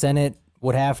guess the Senate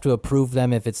would have to approve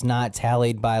them if it's not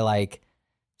tallied by like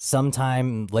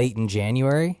sometime late in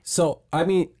January. So, I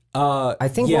mean... I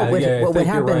think yeah, what would, yeah, I what would think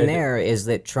you're happen right. there is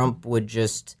that Trump would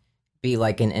just be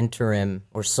like an interim,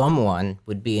 or someone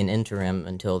would be an interim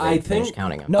until they finish think-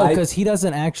 counting them. No, because he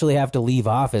doesn't actually have to leave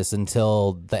office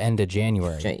until the end of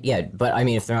January. Yeah, but I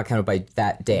mean, if they're not counted by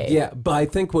that day. Yeah, but I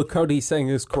think what Cody's saying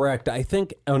is correct. I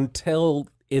think until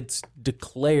it's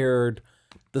declared,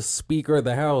 the Speaker of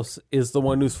the House is the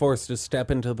one who's forced to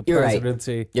step into the You're right.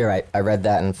 presidency. You're right. I read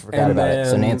that and forgot And about it.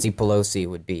 So then- Nancy Pelosi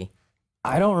would be.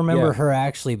 I don't remember Yeah. her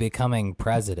actually becoming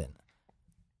president.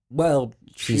 Well,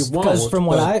 she She's- won't. Because from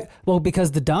what but- because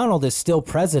the Donald is still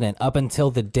president up until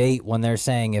the date when they're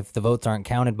saying if the votes aren't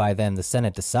counted by then, the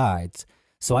Senate decides.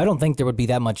 So I don't think there would be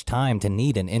that much time to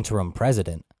need an interim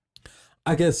president.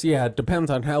 I guess, yeah, it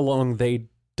depends on how long they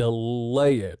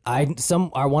delay it.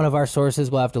 One of our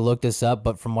sources will have to look this up,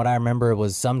 but from what I remember, it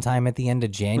was sometime at the end of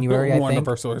January. One I think. of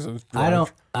our sources. I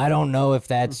don't know if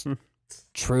that's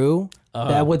true.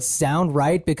 That would sound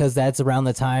right because that's around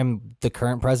the time the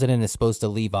current president is supposed to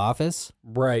leave office.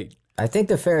 Right. I think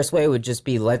the fairest way would just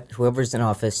be let whoever's in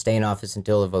office stay in office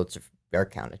until the votes are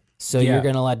counted. So Yeah. you're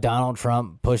going to let Donald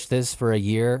Trump push this for a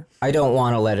year? I don't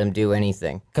want to let him do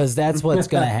anything. Because that's what's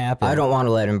going to happen. I don't want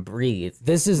to let him breathe.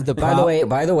 This is the By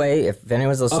the way, if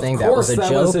anyone's listening, Of that course, was a that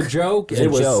joke. was a joke.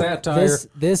 It was satire.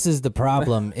 This is the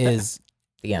problem is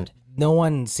The end. no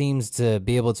one seems to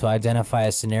be able to identify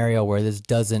a scenario where this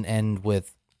doesn't end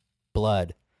with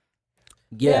blood.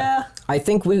 Yeah. I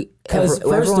think 'Cause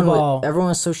first of all- everyone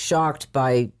was so shocked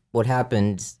by what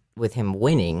happened with him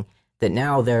winning that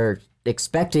now they're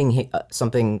expecting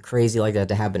something crazy like that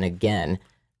to happen again.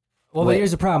 Well, Wait. but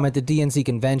here's the problem. At the DNC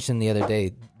convention the other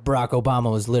day, Barack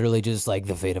Obama was literally just like,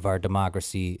 the fate of our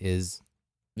democracy is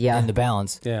Yeah, in the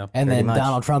balance. Yeah, And pretty then much.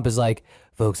 Donald Trump is like,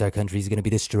 folks, our country's going to be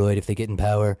destroyed if they get in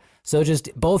power. So just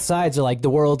both sides are like, the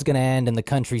world's going to end and the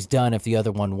country's done if the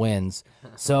other one wins.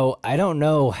 So I don't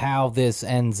know how this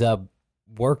ends up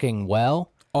working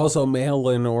well. Also,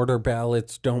 mail-in order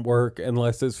ballots don't work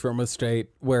unless it's from a state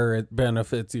where it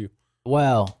benefits you.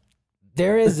 Well,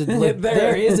 there is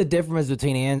a difference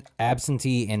between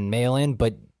absentee and mail-in,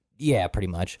 but yeah, pretty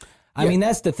much. I mean,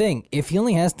 that's the thing. If he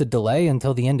only has to delay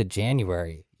until the end of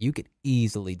January, you could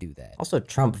easily do that. Also,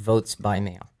 Trump votes by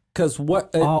mail. Because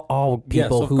what... All yes,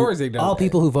 people of who course he does. all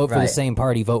people who vote for the Right. same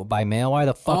party vote by mail. Why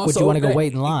the fuck would Also, you want to go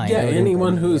wait in line? Yeah,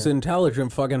 anyone who's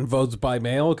intelligent fucking votes by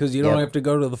mail because you don't Yep. have to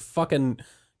go to the fucking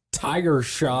tire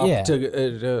shop Yeah.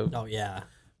 to... Oh yeah.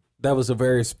 That was a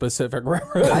very specific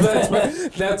reference.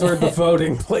 That's where the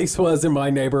voting place was in my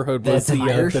neighborhood. Was The the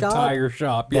tire tire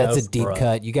shop? That's Yes. a deep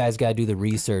cut. You guys got to do the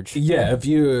research. Yeah, if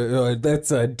you that's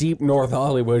a deep North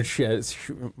Hollywood shit.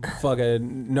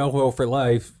 Fucking NoHo for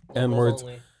life. N-words.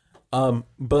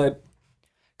 But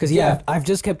Because I've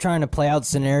just kept trying to play out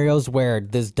scenarios where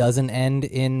this doesn't end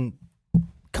in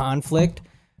conflict,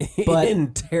 but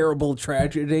in terrible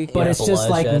tragedy. but it's just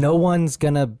like bloodshed. no one's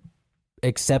gonna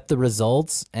accept the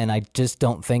results, and I just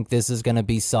don't think this is gonna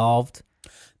be solved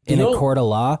in a know- court of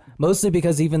law. Mostly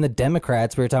because even the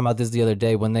Democrats, we were talking about this the other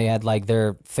day when they had like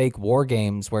their fake war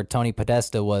games where Tony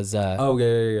Podesta was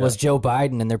was Joe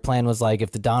Biden, and their plan was like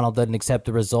if the Donald doesn't accept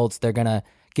the results, they're gonna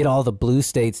get all the blue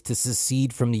states to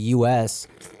secede from the U.S.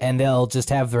 and they'll just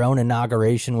have their own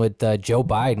inauguration with Joe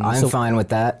Biden. I'm So fine with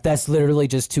that. that's literally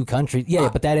just two countries. Yeah,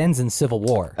 but that ends in civil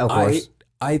war. Of course.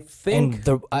 I think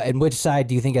And which side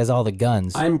do you think has all the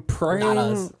guns? I'm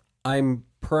praying. I'm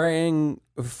praying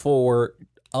for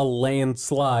a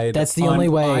landslide. That's the on only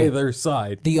way- Either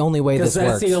side. the only way Because this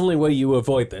that's works. the only way you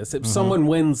avoid this. If someone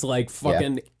wins like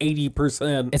fucking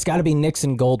 80%, It's got to be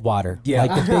Nixon Goldwater. Yeah.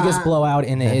 Like the biggest blowout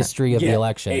in the history of the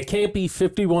election. it can't be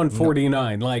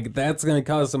 51-49. Like that's gonna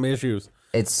cause some issues.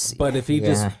 It's But if he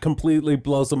just completely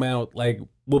blows them out, like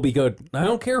we'll be good. I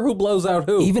don't care who blows out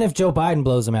who. Even if Joe Biden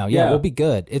blows him out, Yeah. we'll be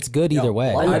good. It's good either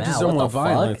way. what? I just don't What want the fuck?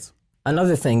 violence.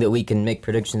 another thing that we can make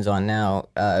predictions on now.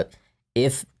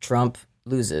 If Trump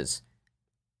loses,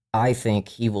 I think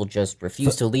he will just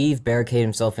refuse to leave, barricade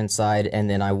himself inside, and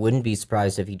then I wouldn't be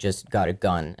surprised if he just got a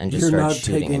gun and just You're started not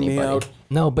shooting taking me anybody. out.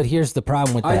 No, but here's the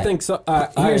problem with that. I think so. I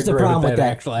Here's the agree problem with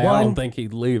that. Actually, I don't think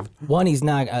he'd leave. One, he's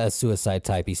not a suicide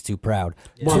type. He's too proud.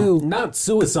 Well, Two, not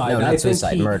suicide. No, not I think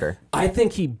suicide, murder. I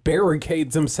think he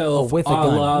barricades himself with a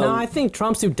gun. No, I think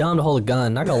Trump's too dumb to hold a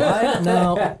gun. Not gonna lie.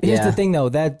 no. Here's Yeah. the thing, though.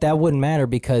 That wouldn't matter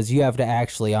because you have to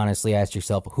actually honestly ask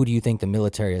yourself, who do you think the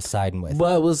military is siding with?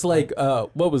 Well, it was like,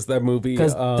 what was that movie?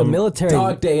 'Cause the military-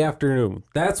 Dog Day Afternoon.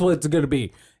 That's what it's going to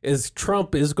be. Is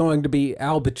Trump is going to be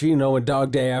Al Pacino in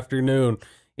Dog Day Afternoon.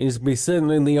 He's going to be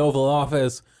sitting in the Oval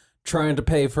Office trying to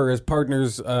pay for his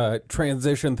partner's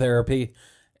transition therapy,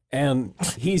 and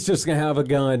he's just going to have a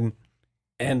gun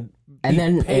and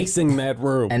then pacing that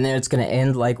room. And then it's going to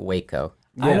end like Waco.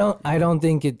 I don't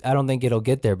think it'll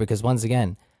get there because once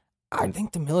again, I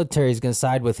think the military is going to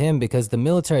side with him because the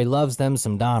military loves them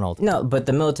some Donald. No, but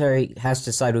the military has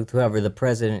to side with whoever the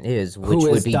president is, which Who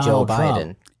is would be Donald Joe Trump?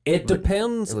 Biden. It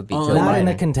depends would be on Joe Not in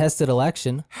a Biden. contested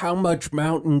election. how much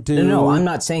Mountain Dew. No, I'm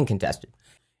not saying contested.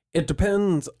 It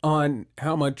depends on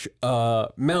how much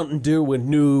Mountain Dew and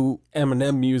new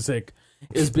Eminem music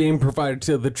is being provided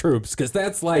to the troops, because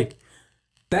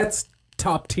that's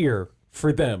top tier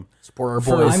for them. Support our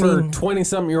For, boys. for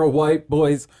 20-something-year-old white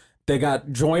boys, they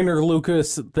got Joyner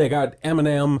Lucas, they got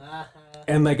Eminem,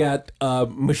 and they got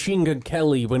Machine Gun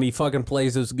Kelly when he fucking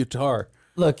plays his guitar.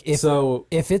 Look,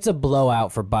 if it's a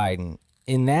blowout for Biden,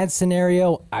 in that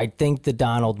scenario, I think the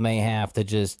Donald may have to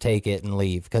just take it and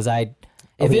leave because if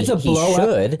it's a he blowout,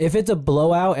 should. if it's a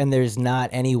blowout and there's not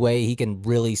any way he can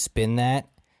really spin that,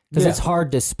 because it's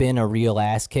hard to spin a real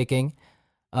ass kicking.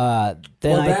 Then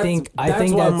Well, I think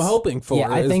that's what what I'm hoping for. Yeah,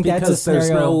 I is think that's a because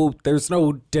scenario. there's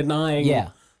no denying. Yeah,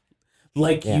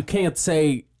 You can't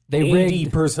say They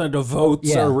rigged- 80% of votes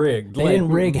yeah. are rigged. They didn't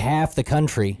rig half the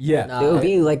country. Yeah. It would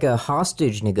be like a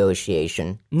hostage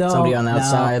negotiation. No, Somebody on the no.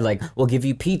 outside, like, we'll give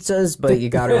you pizzas, but you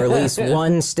got to release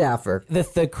one staffer.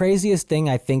 The craziest thing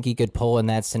I think he could pull in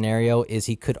that scenario is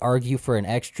he could argue for an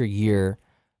extra year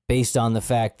based on the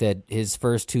fact that his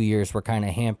first 2 years were kind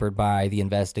of hampered by the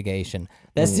investigation.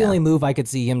 That's the only move I could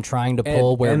see him trying to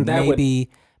pull where and that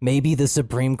maybe the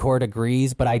Supreme Court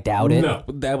agrees, but I doubt it. No,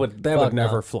 that would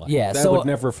never fly. Yeah, that so would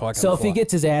never fucking So if fly. he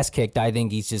gets his ass kicked, I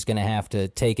think he's just going to have to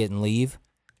take it and leave.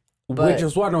 Which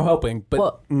is what I'm hoping, but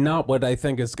Well- not what I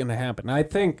think is going to happen. I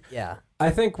think Yeah.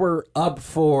 we're up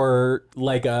for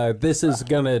this is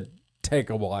going to take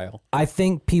a while. I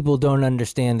think people don't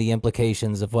understand the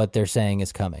implications of what they're saying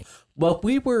is coming. Well,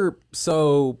 we were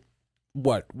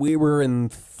in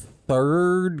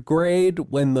third grade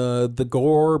when the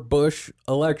Gore Bush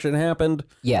election happened,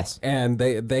 Yes. and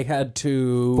they had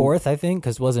to Fourth, I think,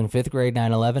 because wasn't fifth grade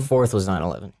 9/11? Fourth was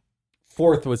 9/11.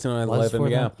 Fourth was 9/11,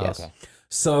 yeah. Yes. Okay.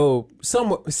 So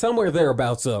somewhere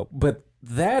thereabouts, though. But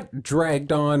that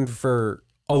dragged on for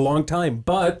a long time.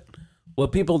 But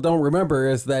what people don't remember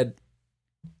is that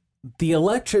the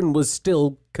election was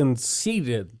still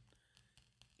conceded.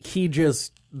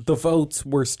 The votes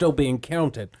were still being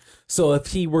counted. So if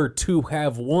he were to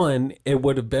have won, it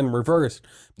would have been reversed.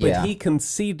 But Yeah. he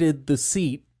conceded the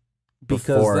seat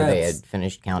because Before they that's, had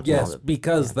finished counting all yes, the...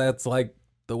 because that's like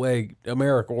the way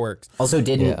America works. Also,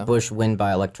 didn't Bush win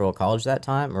by electoral college that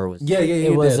time? Or was... Yeah,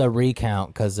 It was did. a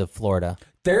recount because of Florida.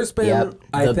 There's been, Yep.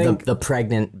 I think, the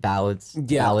pregnant ballots.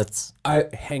 Yeah. Ballots.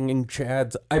 hanging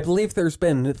chads. I believe there's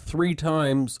been 3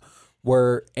 times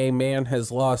where a man has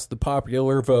lost the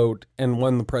popular vote and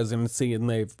won the presidency, and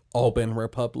they've all been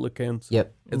Republicans.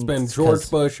 Yep. It's been It's George 'cause-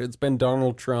 Bush, it's been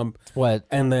Donald Trump, What?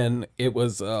 and then it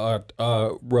was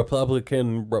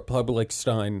Republic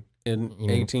Stein in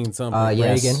 18 something.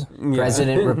 Yes. Reagan?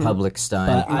 President Republic Stein.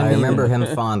 But, I I mean- remember him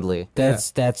fondly.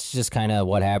 That's just kind of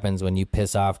what happens when you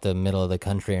piss off the middle of the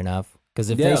country enough. Because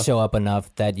if Yeah. they show up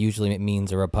enough, that usually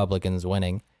means a Republican's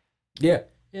winning. Yeah.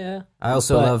 Yeah. I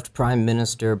also But- loved Prime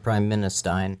Minister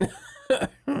Stein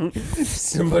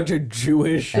It's a bunch of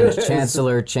Jewish, and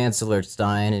Chancellor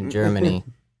Stein in Germany.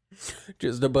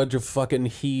 just a bunch of fucking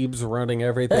Hebes running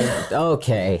everything.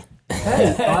 Okay.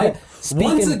 Hey,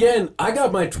 once again, I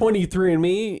got my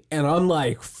 23andMe, and I'm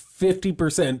like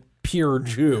 50% pure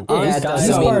Jew. Yeah, He's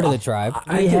I mean, part of the tribe.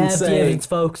 I We can have the say evidence,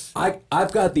 folks.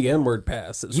 I've got the N-word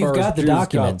pass. As You've far got as the Jews go.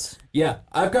 documents. Yeah,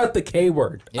 I've got the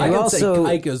K-word. I You can also-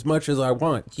 say kike as much as I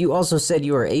want. You also said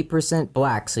you were 8%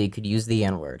 black, so you could use the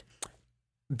N-word.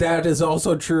 That is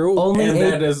also true, Only and 8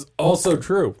 that is also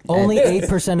true. Only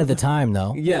 8% of the time,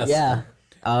 though. Yes. Yeah.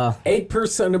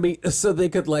 8% of me, so they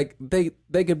could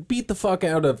they could beat the fuck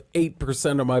out of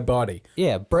 8% of my body.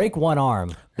 Yeah, break one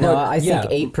arm. No, Look, I think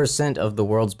yeah. 8% of the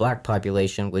world's black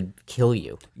population would kill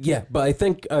you. Yeah, but I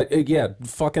think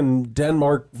fucking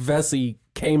Denmark Vesey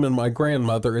came in my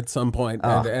grandmother at some point,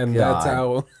 and that's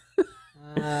how.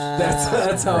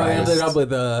 That's how I ended up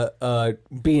with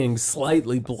being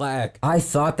slightly black. I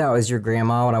thought that was your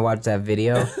grandma when I watched that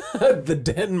video. The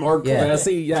Denmark Yeah.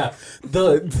 Vesey, yeah.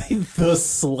 The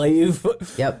slave.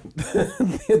 Yep.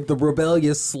 The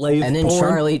rebellious slave. And then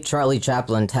porn. Charlie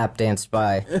Chaplin tap danced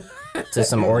by to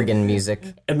some organ music.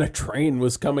 And a train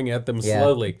was coming at them Yeah.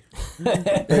 slowly.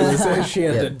 She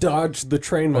had to dodge the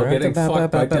train while getting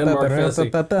fucked by Denmark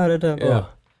Vesey. Yeah.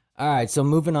 All right, so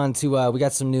moving on to we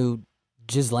got some new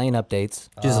Ghislane updates.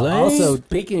 Also,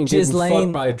 speaking of getting Ghislane-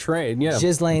 fucked by a train, yeah.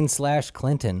 Ghislane /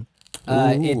 Clinton.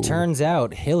 It turns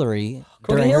out Hillary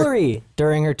Hillary.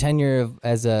 during her tenure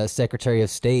as a Secretary of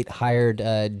State hired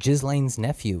Ghislane's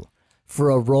nephew for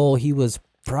a role he was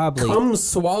probably Come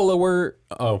swallower.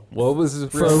 Oh, what was his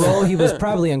for a role he was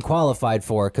probably unqualified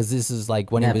for because this is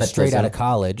like when he was straight out of Nepotism.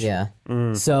 college. Yeah.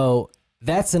 So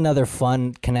that's another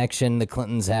fun connection the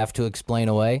Clintons have to explain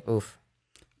away. Oof.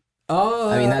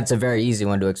 I mean, that's a very easy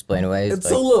one to explain away. It's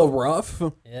a little rough.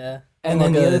 Yeah. And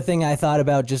then the other thing I thought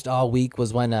about just all week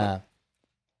was when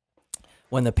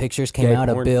the pictures came Gay out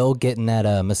porn. of Bill getting that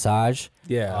massage.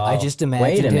 Yeah. I just imagined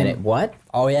Wait a him- minute. What?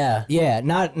 Oh yeah. Yeah,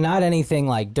 not anything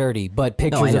like dirty, but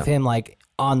pictures know. of him like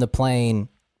on the plane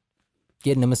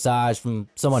getting a massage from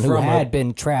someone who From a- had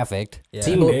been trafficked. Yeah.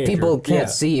 People can't Yeah.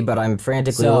 see, but I'm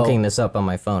frantically So- looking this up on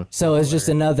my phone. So it's just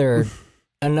another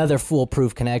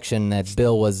foolproof connection that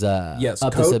Bill was Yes,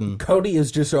 up to some. Cody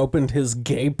has just opened his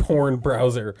gay porn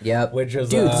browser. Yep. Which is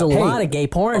Dude, there's a Hey. lot of gay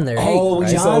porn there.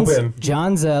 always open.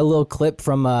 John's little clip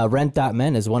from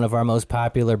Rent.men is one of our most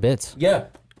popular bits. Yeah.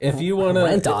 If you want to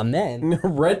Rent on men.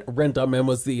 Rent.men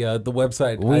was the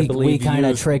website. I We believe kind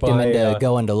of used tricked him by, into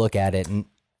going to look at it, and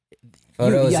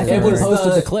Photos I of think we Hillary.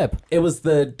 posted the clip. It was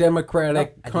the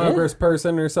Democratic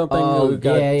congressperson or something who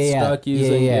got stuck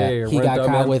using gay or He got Rent.men.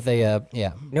 caught with a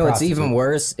No, it's even prostitute.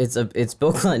 worse. It's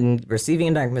Bill Clinton receiving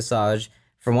a neck massage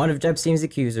from one of Epstein's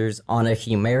accusers on a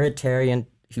humanitarian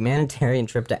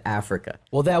trip to Africa.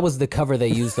 Well, that was the cover they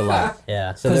used a lot.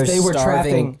 Yeah. So Because they're they were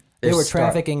starving.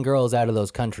 trafficking girls out of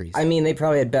those countries. I mean, they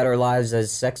probably had better lives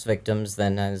as sex victims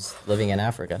than as living in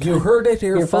Africa. You heard it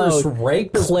here Your first. phone.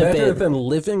 Rape is Clip better it. than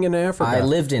living in Africa. I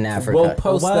lived in Africa. We'll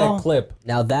post Well, that clip.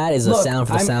 Now that is a Look, sound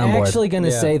for the I'm soundboard. actually going to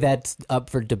Yeah. say that's up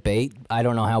for debate. I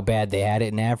don't know how bad they had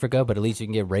it in Africa, but at least you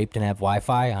can get raped and have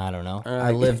Wi-Fi. I don't know.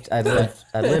 I lived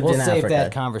We'll in save Africa.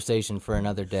 that conversation for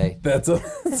another day. That's a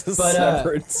But,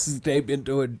 separate statement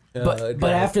to it. But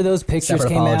after those pictures Separate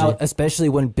came apology. out, especially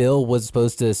when Bill was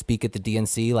supposed to speak at the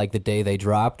DNC, like the day they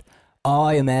dropped, all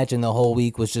I imagined the whole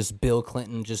week was just Bill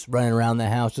Clinton just running around the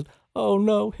house, just, oh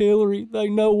no, Hillary, they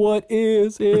know what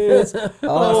is.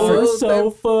 Oh, we're so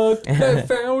fucked. they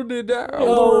found it out.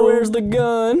 Oh, where's the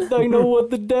gun? They know what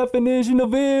the definition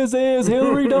of is.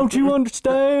 Hillary, don't you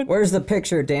understand? Where's the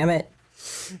picture, damn it?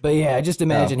 But yeah, I just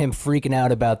imagine him freaking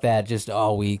out about that just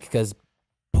all week because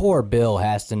poor Bill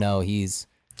has to know he's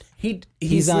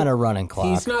on a running clock.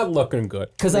 He's not looking good.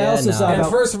 Because I also saw And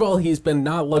about, first of all, he's been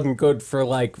not looking good for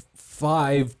like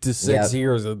 5 to 6 Yeah.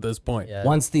 years at this point. Yeah.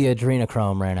 once the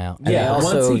adrenochrome ran out. Yeah,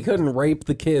 also- once he couldn't rape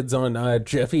the kids on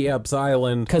Jeffy Epps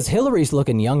Island. Because Hillary's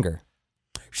looking younger.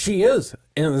 She is.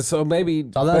 And so maybe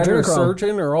all that better adrenochrome.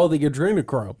 surgeon or all the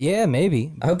adrenochrome. Yeah,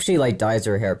 maybe. I hope she like dyes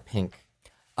her hair pink.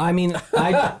 I mean,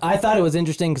 I thought it was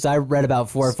interesting because I read about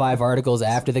 4 or 5 articles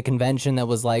after the convention that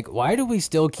was like, why do we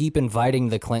still keep inviting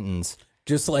the Clintons?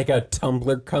 Just like a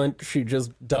Tumblr cunt, she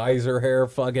just dyes her hair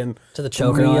fucking To the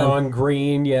choker on. neon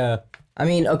green, yeah. I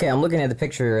mean, okay, I'm looking at the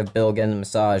picture of Bill getting the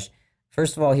massage.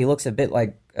 First of all, he looks a bit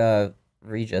like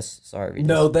Regis. Sorry, Regis.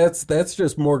 No, that's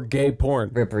just more gay porn.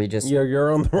 Rip Regis.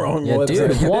 You're on the wrong Yeah,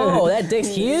 website. dude. Whoa, that dick's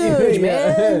huge,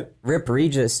 man. Rip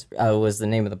Regis was the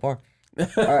name of the porn.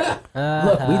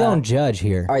 Look, we don't judge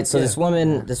here. All right, so this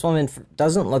woman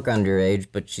doesn't look underage,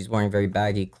 but she's wearing very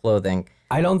baggy clothing.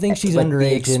 I don't think she's But the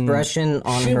underage. expression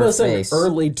on She her was face. an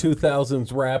early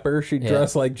 2000s rapper. She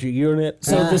dressed like G-Unit.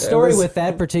 So the story with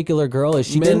that particular girl is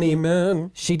she many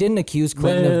men, didn't accuse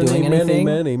Clinton of doing many,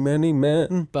 anything. many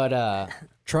men But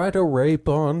try to rape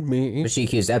on me. But she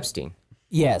accused Epstein.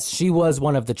 yes, she was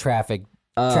one of the trafficking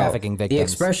victims. The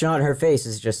expression on her face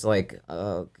is just like,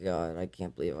 oh god, I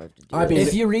can't believe I have to do I this. mean,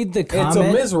 if you read the It's a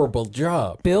comment, miserable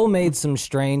job. Bill made some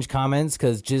strange comments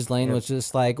because Ghislane was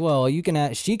just like, "Well,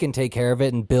 she can take care of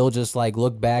it," and Bill just like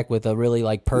looked back with a really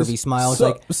like pervy smile. It's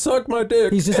like, Suck my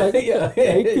dick. he's just like, yeah,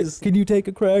 "Can you take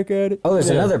a crack at it?" Oh, there's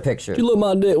another picture. You look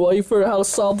my dick while you figure out how to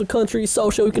solve the country's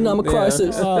socio-economic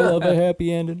crisis. I love a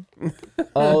happy ending.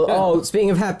 Oh, speaking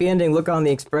of happy ending, look on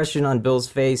the expression on Bill's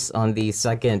face on the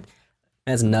second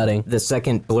That's nutting.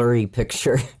 blurry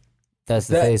picture. That's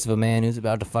the face of a man who's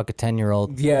about to fuck a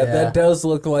 10-year-old. Yeah, that does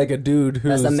look like a dude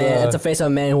who's That's a man. It's a face of a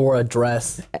man who wore a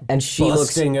dress. And she looks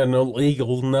busting an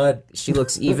illegal nut. she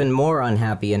looks even more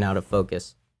unhappy and out of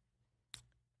focus.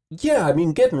 Yeah, I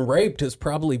mean, getting raped is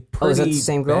probably pretty is that the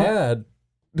same girl? bad.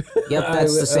 Yep,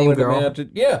 that's the I same would girl.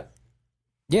 imagine. Yeah.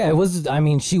 Yeah, it was. I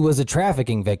mean, she was a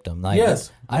trafficking victim. Like,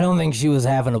 Yes. I don't think she was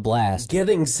having a blast.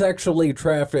 Getting sexually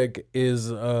trafficked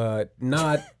is not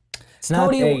It's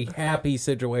not a happy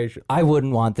situation. I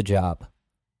wouldn't want the job.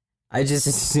 I just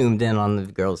zoomed in on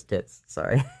the girl's tits.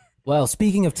 Sorry. Well,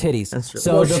 speaking of titties, That's true.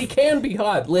 so Well, the- she can be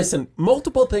hot. Listen,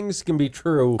 multiple things can be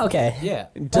true. Okay. yeah,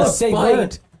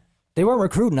 Despite, they weren't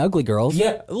recruiting ugly girls.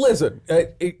 yeah, listen,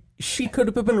 she could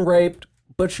have been raped,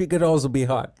 but she could also be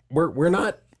hot. We're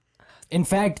not. In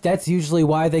fact, that's usually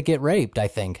why they get raped. I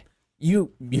think.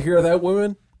 You hear that,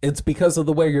 woman? It's because of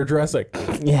the way you're dressing.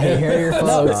 Yeah, you hear your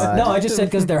folks. No, I just said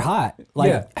because they're hot. Like,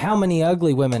 Yeah. how many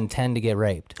ugly women tend to get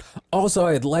raped? Also,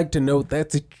 I'd like to note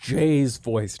that's Jay's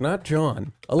voice, not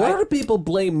John. A lot of people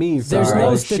blame me for There's all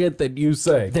no the sti- shit that you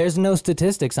say. There's no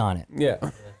statistics on it. Yeah.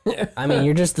 I mean,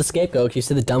 you're just the scapegoat. You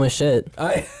said the dumbest shit.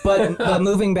 But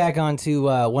moving back onto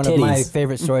one of my Titties.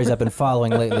 favorite stories I've been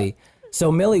following lately. So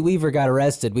Millie Weaver got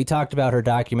arrested. We talked about her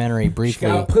documentary briefly.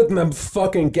 Got put in them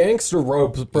fucking gangster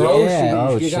ropes, bro.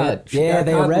 Yeah. She got They caught in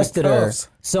the arrested her. cuffs.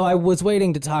 So I was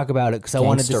waiting to talk about it because I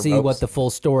wanted to Gangster see ropes. what the full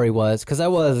story was because I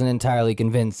wasn't entirely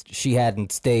convinced she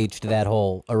hadn't staged that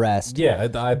whole arrest. Yeah, I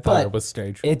thought But it was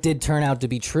staged. It did turn out to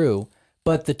be true.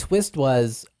 But the twist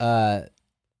was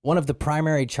one of the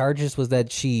primary charges was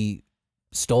that she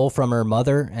stole from her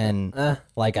mother and,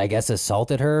 like, I guess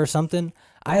assaulted her or something.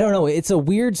 I don't know. It's a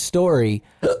weird story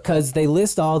because they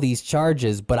list all these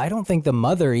charges, but I don't think the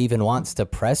mother even wants to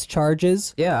press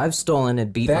charges. Yeah, I've stolen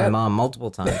and beat my That- mom multiple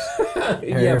times.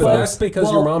 Yeah, but that's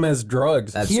because your mom has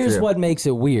drugs. That's Here's true. what makes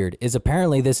it weird is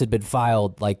apparently this had been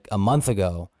filed like a month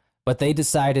ago, but they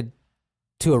decided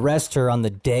to arrest her on the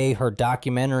day her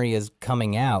documentary is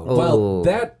coming out. Well, Oh.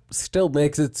 that still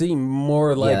makes it seem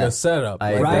more like Yeah. a setup.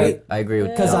 I Like, Right? I agree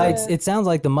with Because that. it sounds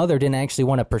like the mother didn't actually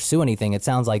want to pursue anything. It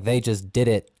sounds like they just did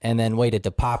it and then waited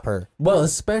to pop her. Well,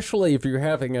 especially if you're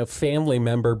having a family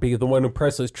member be the one who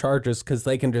presses charges because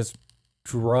they can just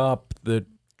drop the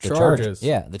charges.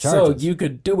 Yeah, the So charges. you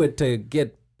could do it to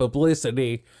get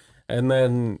publicity and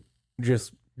then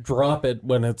just drop it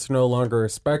when it's no longer a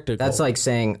spectacle. That's like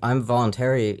saying I'm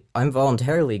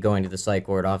voluntarily going to the psych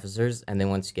ward officers, and then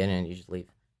once you get in, you just leave.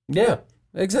 Yeah,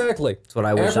 exactly. That's what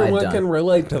I wish I'd Everyone done. can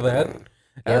relate to that.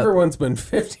 Everyone's been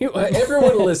 50.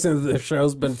 Everyone listening to the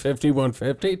show's been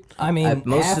 5150. I mean,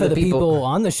 most half of of the the people people-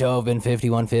 on the show have been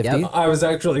 5150. Yep. I was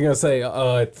actually going to say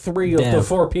 3 of the Damn.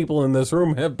 4 people in this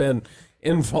room have been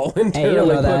involuntarily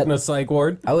know put that. in a psych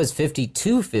ward. I was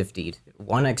 52-50'd,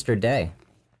 one extra day.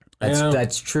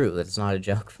 That's true. That's not a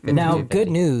joke. Now, 52-50. good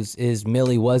news is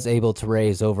Millie was able to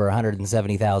raise over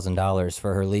 $170,000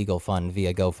 for her legal fund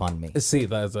via GoFundMe. See,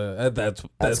 that's how good.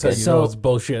 you know it's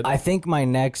bullshit. I think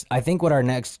what our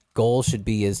next goal should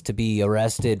be is to be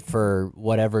arrested for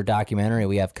whatever documentary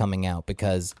we have coming out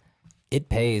because it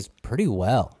pays pretty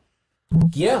well.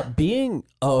 Yeah, being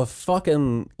a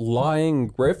fucking lying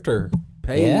grifter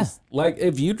pays. Yeah. Like,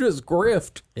 if you just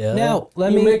grift, Now,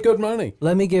 let you me make good money.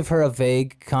 let me give her a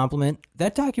vague compliment.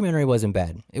 That documentary wasn't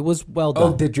bad. It was well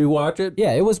done. Oh, did you watch it?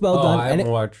 Yeah, it was well Oh, done. I and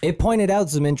haven't watched. it pointed out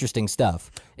some interesting stuff.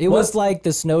 It was like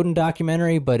the Snowden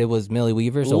documentary, but it was Millie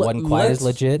Weaver, so it wasn't quite as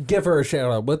Let's legit. Give her a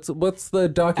shout out. What's the Out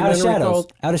of documentary Shadows.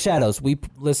 called? Out of Shadows. We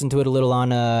listened to it a little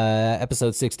on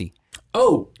episode 60.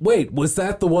 Oh, wait, was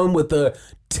that the one with the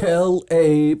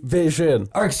television?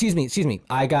 Or excuse me.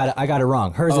 I got it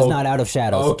wrong. Hers is not Out of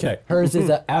Shadows. Okay. Hers is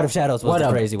Out of Shadows was What the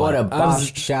a crazy what one. a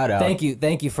botched shout out. Thank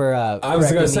you for I was gonna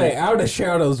correcting say, me. Out of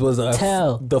Shadows was the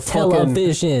fucking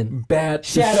television. bat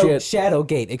Shadow shit.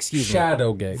 Shadowgate, excuse me.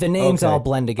 Shadowgate. The names Okay. all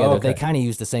blend together. Okay. They kind of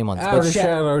use the same ones. Out of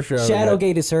Shadow,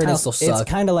 Shadowgate is heard. Also It's suck.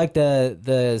 kind of like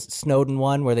the Snowden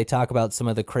one where they talk about some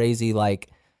of the crazy like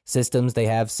systems they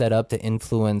have set up to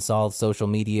influence all social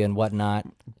media and whatnot.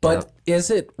 But is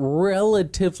it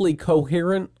relatively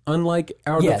coherent, unlike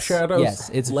Out of Yes, Shadows? yes,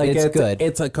 it's it's good.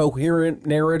 It's a coherent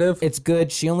narrative. It's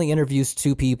good. She only interviews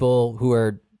 2 people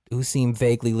who seem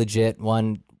vaguely legit.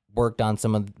 One worked on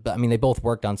they both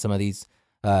worked on some of these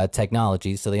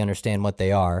technologies, so they understand what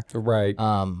they are. right.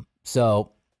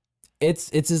 So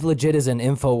it's as legit as an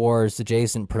InfoWars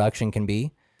adjacent production can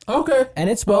be. Okay. And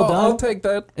it's well done. I'll take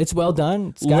that. It's well done.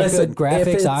 It's got Listen, good graphics, if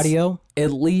it's audio.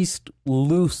 At least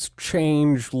loose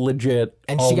change legit.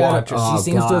 And I'll she got watch it. Oh, she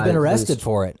seems to have been God, arrested loose-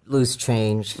 for it. Loose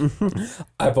change.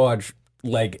 I've watched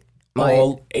like My-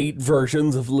 all 8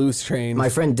 versions of Loose Change. My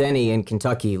friend Denny in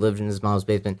Kentucky lived in his mom's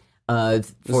basement.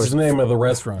 This is the name of the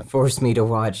restaurant. Forced me to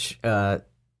watch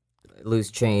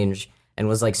Loose Change and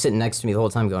was like sitting next to me the whole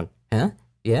time going, huh?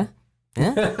 Yeah?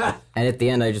 Huh? And at the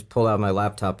end, I just pulled out my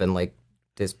laptop and like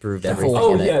disproved everything.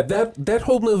 Oh, in yeah, it. that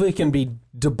whole movie can be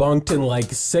debunked in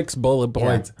like 6 bullet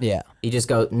points. Yeah. You just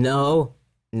go, no,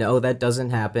 that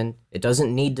doesn't happen. It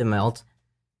doesn't need to melt.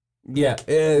 Yeah,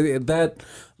 that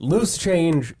Loose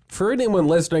Change, for anyone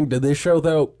listening to this show,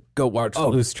 though, go watch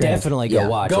Loose Change. Definitely go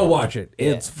watch it. Go watch it.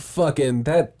 It's fucking,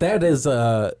 that is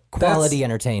Quality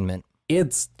entertainment.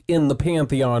 It's in the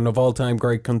pantheon of all-time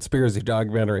great conspiracy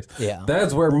documentaries. Yeah.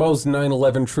 That's where most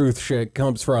 9/11 truth shit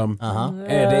comes from.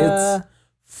 And it's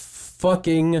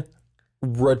fucking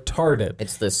retarded.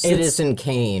 It's the Citizen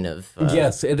Kane of...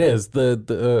 Yes, it is.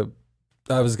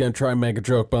 I was going to try and make a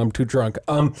joke, but I'm too drunk.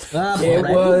 It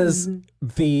was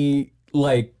the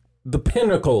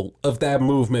pinnacle of that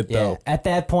movement, though. At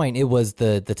that point, it was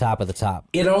the top of the top.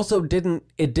 It also didn't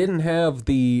have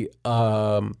the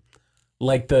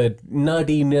the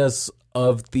nuttiness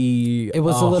of the It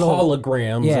was a little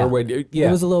holograms or what. Yeah.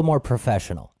 It was a little more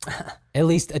professional. At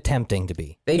least attempting to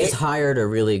be. They just hired a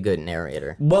really good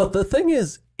narrator. Well, the thing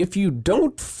is, if you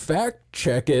don't fact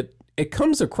check it, it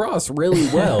comes across really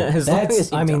well.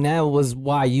 That was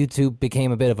why YouTube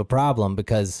became a bit of a problem,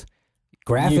 because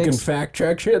graphics... You can fact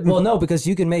check shit? Well, no, because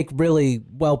you can make really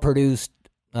well-produced,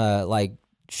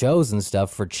 shows and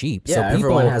stuff for cheap. Yeah,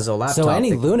 everyone has a laptop. So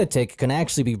any lunatic can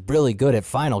actually be really good at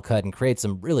Final Cut and create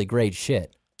some really great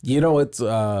shit. You know what's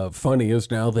funny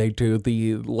is now they do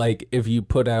if you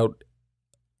put out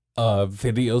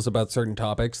videos about certain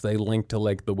topics, they link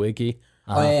to the wiki.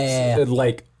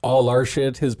 All our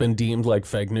shit has been deemed like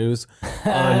fake news on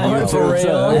YouTube. For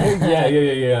real?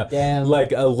 Yeah. Damn.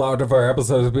 A lot of our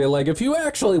episodes would be if you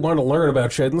actually want to learn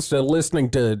about shit instead of listening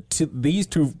to these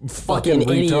two fucking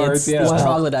retards. idiots, these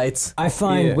troglodytes. I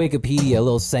find Wikipedia a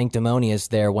little sanctimonious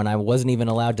there when I wasn't even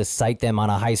allowed to cite them on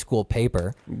a high school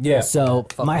paper. Yeah. So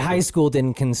my high school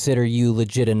didn't consider you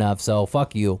legit enough, so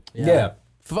fuck you. Yeah.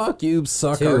 Fuck you,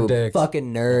 suck our dicks.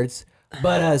 Fucking nerds.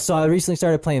 But so I recently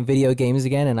started playing video games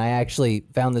again, and I actually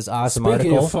found this awesome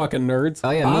Speaking article. of fucking nerds. Oh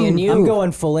yeah, me and you. I'm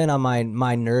going full in on my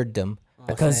nerddom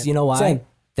because you know why?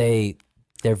 They're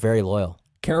very loyal.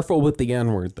 Careful with the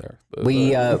N-word there.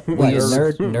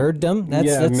 Nerddom?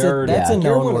 That's a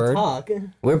known word.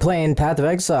 We're playing Path of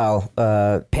Exile.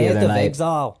 Path of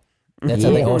Exile. That's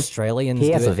how the Australians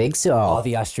do Path it. of Exile. Oh,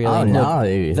 the Australian. Oh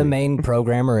no. The main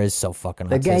programmer is so fucking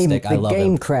autistic. I love the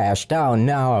game him. crashed. Oh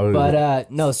no.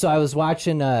 But no, so I was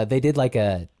watching. They did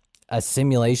a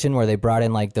simulation where they brought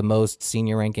in the most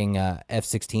senior ranking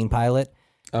F-16 pilot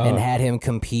and had him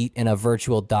compete in a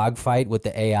virtual dogfight with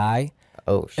the AI.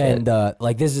 Oh shit. And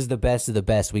this is the best of the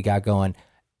best we got going,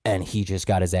 and he just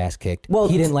got his ass kicked. Well,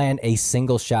 he didn't land a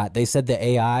single shot. They said the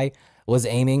AI was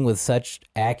aiming with such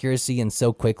accuracy and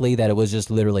so quickly that it was just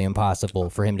literally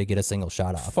impossible for him to get a single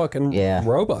shot off. Fucking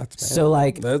robots, man. So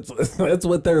that's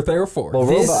what they're there for. Well,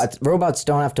 robots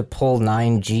don't have to pull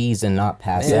 9 Gs and not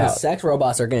pass out. Sex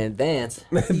robots are going to advance.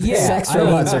 Sex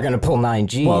robots are going to pull 9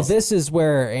 Gs. Well, this is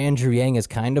where Andrew Yang is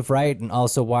kind of right, and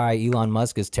also why Elon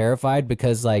Musk is terrified,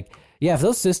 because if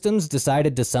those systems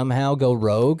decided to somehow go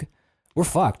rogue, we're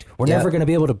fucked. We're never going to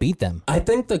be able to beat them. I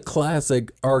think the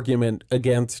classic argument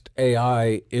against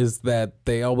AI is that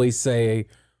they always say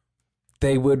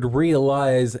they would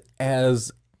realize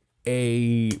as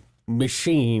a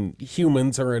machine,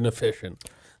 humans are inefficient.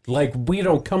 We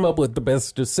don't come up with the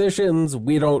best decisions.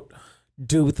 We don't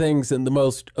do things in the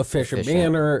most efficient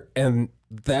manner, and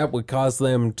that would cause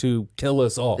them to kill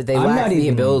us all. They lack the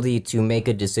ability to make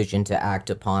a decision to act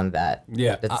upon that.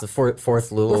 Yeah. That's the fourth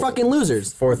rule. We're fucking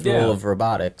losers. Fourth rule of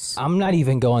robotics. I'm not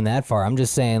even going that far. I'm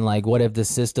just saying, what if the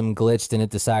system glitched and it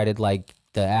decided,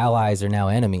 the allies are now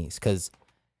enemies? Because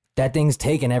that thing's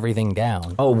taking everything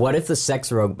down. Oh, what if the sex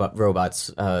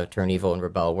robots turn evil and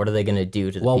rebel? What are they going to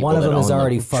do to the people one of them has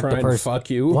already Try fucked a and person. fuck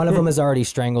you. One of them has already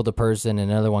strangled a person,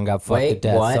 and another one got fucked to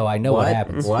death. So I know what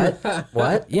happens.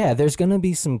 What? Yeah, there's gonna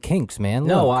be some kinks, man.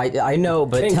 No, Look. I know,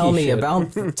 but Kinky tell me shit.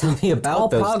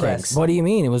 about those progress. kinks. What do you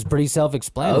mean? It was pretty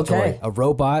self-explanatory. Okay. A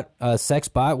robot, a sex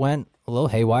bot went a little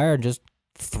haywire and just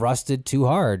thrusted too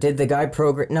hard. Did the guy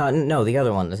program? No, the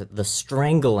other one, the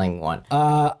strangling one.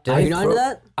 Are you not into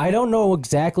that? I don't know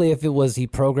exactly if it was he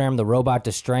programmed the robot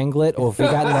to strangle it or if he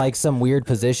got in like some weird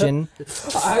position.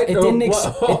 It didn't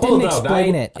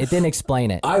explain it. It didn't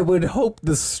explain it. I would hope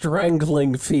the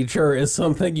strangling feature is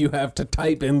something you have to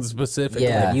type in specifically.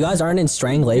 Yeah. You guys aren't in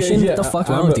strangulation? What the fuck's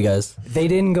wrong with you guys? They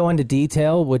didn't go into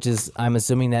detail, which is, I'm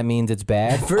assuming that means it's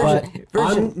bad. But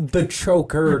I'm the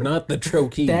choker, not the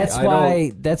chokey.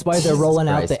 that's why they're rolling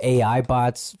out the AI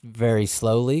bots very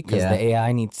slowly, because the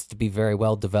AI needs to be very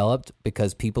well developed,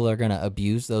 because people are going to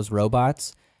abuse those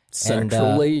robots.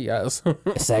 Sexually, yes.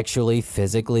 Sexually,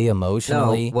 physically,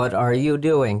 emotionally. No, what are you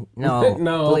doing? No,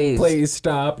 No, please.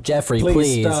 stop. Jeffrey,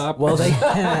 please. Stop. Well,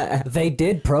 they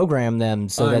did program them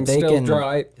so I'm that they still can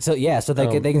dry. so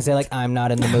they can say like, I'm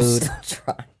not in the mood.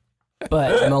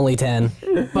 But I'm only 10.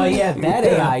 But yeah, that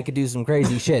AI could do some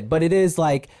crazy shit. But it is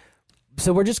like,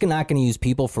 so we're just not going to use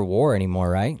people for war anymore,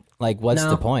 right? Like, what's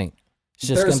the point? It's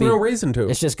just There's gonna no be, reason to.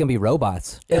 It's just going to be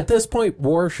robots. At this point,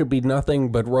 war should be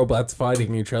nothing but robots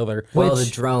fighting each other. Well, the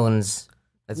drones.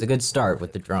 That's a good start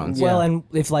with the drones. Well, and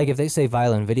if they say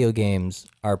violent video games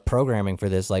are programming for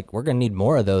this, like, we're going to need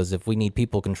more of those if we need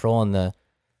people controlling the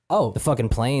fucking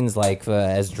planes, like,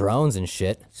 as drones and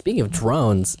shit. Speaking of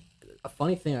drones, a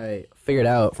funny thing I figured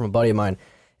out from a buddy of mine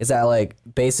is that, like,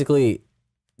 basically,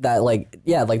 that, like,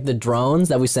 yeah, like, the drones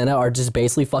that we send out are just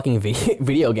basically fucking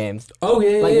video games. Oh,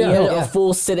 yeah, Like, yeah. you had a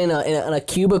fool sit in a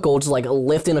cubicle just, like,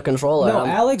 lifting a controller. No,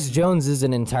 Alex Jones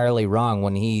isn't entirely wrong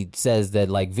when he says that,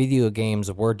 like, video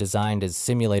games were designed as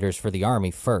simulators for the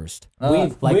Army first.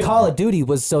 Call of Duty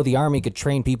was so the Army could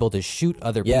train people to shoot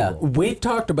other people. We've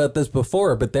talked about this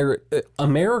before, but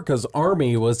America's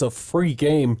Army was a free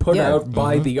game put out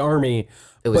by the Army.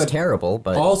 It was terrible,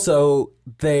 but also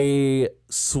they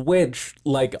switched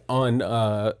like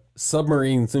on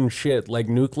submarines and shit, like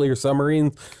nuclear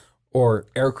submarines or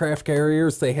aircraft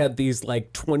carriers. They had these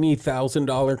like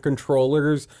 $20,000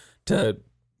 controllers to,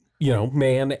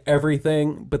 man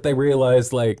everything. But they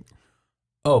realized like,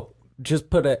 just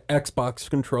put an Xbox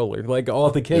controller. Like all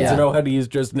the kids know how to use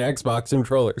just an Xbox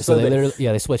controller. So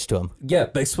they switched to them. Yeah,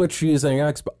 they switched to using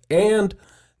Xbox. And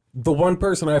the one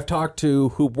person I've talked to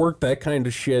who worked that kind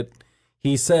of shit,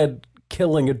 he said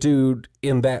killing a dude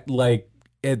in that, like,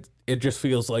 it just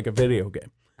feels like a video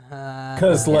game.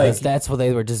 Because, that's what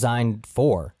they were designed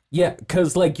for. Yeah,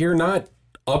 because, like, you're not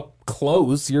up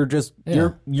close. You're just,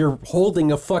 you're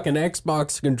holding a fucking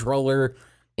Xbox controller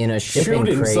in a shipping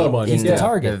shooting crate someone. in Yeah. the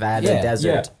target. Nevada Yeah.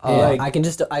 desert. Yeah. I can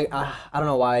just I don't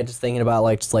know why, just thinking about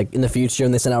like just like in the future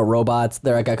when they send out robots,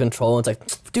 they're like got control and it's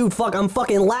like, dude, fuck, I'm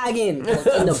fucking lagging in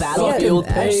the battlefield.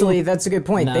 Actually, that's a good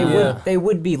point. They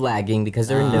would be lagging because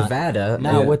they're in Nevada.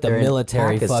 Not with the They're in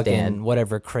military Pakistan. fucking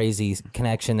whatever crazy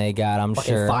connection they got, I'm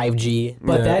sure. 5G.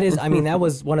 But that is, I mean, that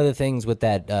was one of the things with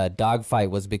that dogfight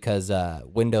was because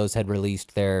Windows had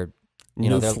released their,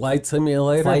 their flight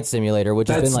simulator. Which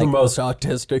has That's been like the most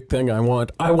autistic thing I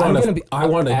want. I want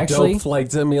a actually- dope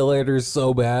flight simulator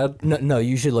so bad. No,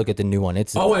 you should look at the new one.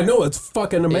 It's I know, it's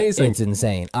fucking amazing. It's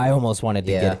insane. I almost wanted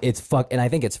to get it. And I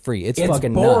think it's free. It's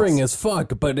fucking boring nuts. as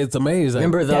fuck, but it's amazing.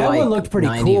 Remember the That one looked pretty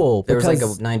cool There was like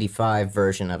because- a 95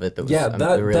 version of it that was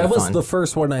that really was fun. the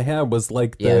first one I had, was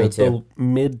like Yeah, me the too.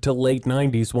 mid to late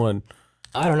 90s one.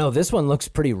 I don't know. This one looks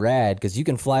pretty rad because you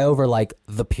can fly over like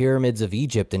the pyramids of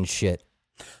Egypt and shit.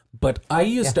 But I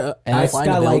used to. And it's fly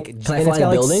got into like, Can I and fly it's got into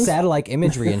like buildings? satellite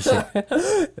imagery and shit.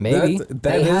 Maybe.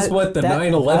 That is what the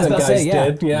 9/11 guys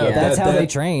did. Yeah, that's how they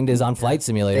trained, is on flight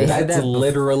simulators. That's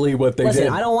literally what they Listen,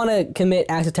 did. I don't want to commit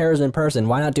acts of terrorism in person.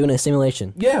 Why not do it in a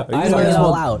simulation? Yeah, I Just don't get it know.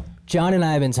 all out. John and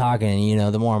I have been talking,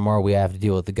 and the more and more we have to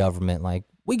deal with the government, like,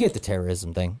 we get the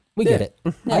terrorism thing. We get it.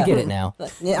 I get it now.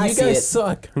 Yeah, I you see guys it.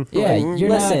 suck. Yeah, Like, you're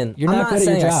Listen, not I'm not good at your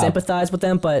saying I job. sympathize with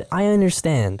them, but I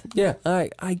understand. yeah,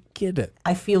 I get it.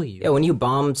 I feel you. Yeah, when you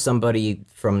bombed somebody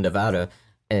from Nevada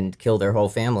and kill their whole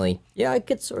family, I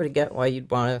could sort of get why you'd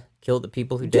want to kill the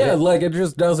people who did Yeah, it. like it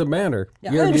just doesn't matter.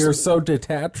 I You're understand. so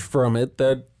detached from it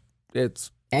that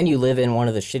it's. And you live in one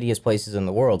of the shittiest places in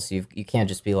the world, so you can't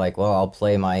just be like, well, I'll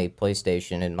play my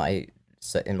PlayStation in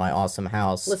my awesome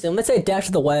house. Listen, let's say dash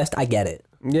to the west. I get it.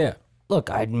 Yeah. Look,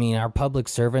 I mean, our public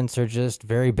servants are just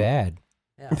very bad.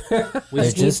 Yeah.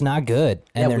 They're just not good,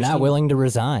 and they're we not just- willing to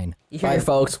resign. All right,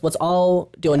 folks, let's all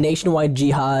do a nationwide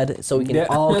jihad so we can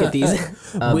all get these.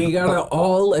 We gotta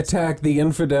all attack the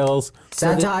infidels.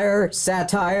 Satire.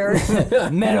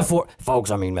 Metaphor,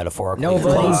 folks. I mean, metaphorically.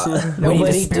 Nobody we need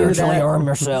to do spiritually that. arm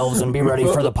ourselves and be ready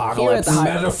for the apocalypse.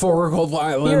 Metaphorical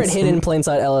violence. Here at Hidden in Plain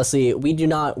Sight LSC, we do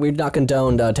not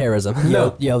condone terrorism.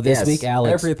 Yo, this Yes. week,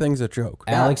 Alex. Everything's a joke.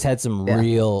 Alex had some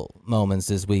real moments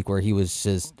this week where he was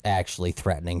just actually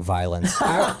threatening violence.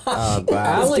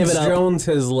 Alex give it up. Jones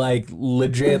has like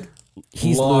legit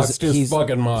He's lost his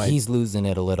fucking mind. He's losing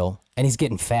it a little, and he's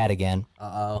getting fat again.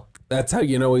 Uh-oh. That's how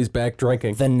you know he's back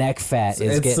drinking. The neck fat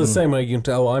is It's getting... the same way you can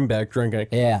tell I'm back drinking.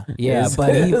 Yeah, It's-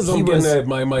 but he I'm was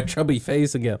getting my chubby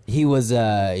face again. he was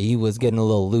getting a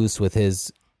little loose with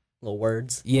his... Little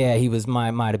words. Yeah, he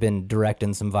might have been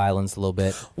directing some violence a little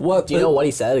bit. What? Do you know what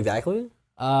he said exactly?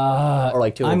 Or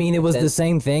like to I mean, it was the extent?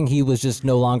 same thing. He was just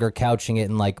no longer couching it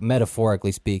in, like,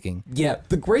 metaphorically speaking. Yeah,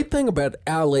 the great thing about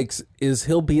Alex is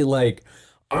he'll be like,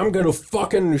 I'm gonna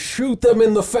fucking shoot them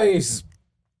in the face.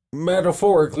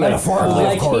 Metaphorically, of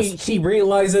course. He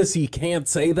realizes he can't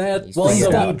say that, Well, he's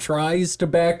so done- he tries to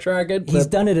backtrack it. He's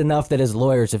but- done it enough that his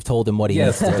lawyers have told him what he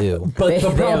Yes, needs to do. but the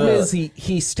They problem have a- is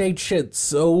he states shit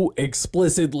so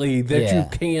explicitly that Yeah. you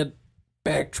can't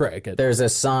backtrack it. There's a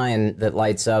sign that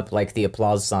lights up like the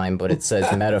applause sign, but it says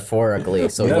metaphorically.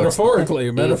 So he looks,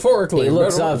 Metaphorically. he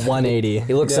looks up, 180.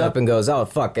 he looks Yeah. up and goes, "Oh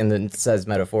fuck," and then it says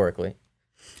metaphorically.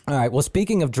 All right, well,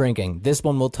 speaking of drinking, this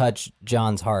one will touch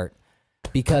John's heart.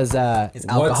 Because His What's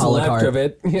alcoholic left heart. of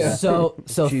it? Yeah. so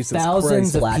Jesus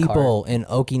thousands Christ. of Black people in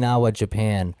Okinawa,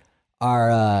 Japan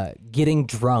are getting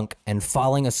drunk and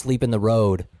falling asleep in the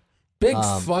road, Big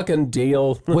fucking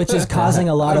deal. which is causing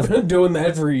a lot I've of... been doing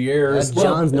that for years. That's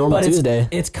John's normal but it's- Tuesday.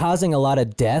 It's causing a lot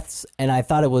of deaths, and I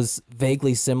thought it was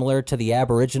vaguely similar to the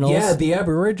Aboriginals. Yeah, the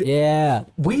Aboriginal. Yeah.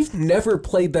 We've never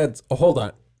played that. Hold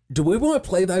on. Do we want to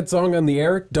play that song on the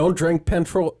air? Don't drink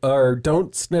petrol or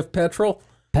don't sniff petrol.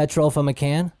 Petrol from a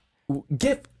can.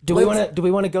 Do we want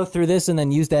to go through this and then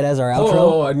use that as our outro?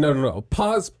 Oh, no.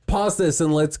 Pause this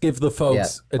and let's give the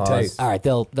folks Yeah, a pause. taste. All right,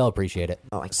 they'll appreciate it.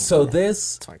 So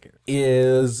this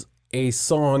is a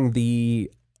song the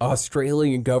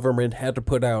Australian government had to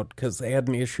put out because they had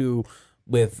an issue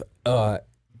with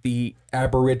the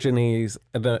Aborigines.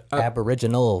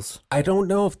 Aboriginals. I don't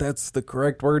know if that's the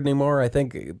correct word anymore. I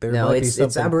think there No, might be it's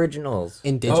something. Aboriginals.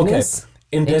 Indigenous? Okay.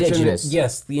 Indigenous. Indigenous.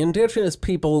 Yes, the indigenous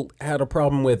people had a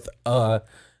problem with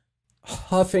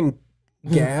huffing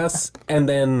gas and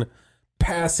then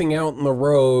passing out in the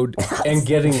road and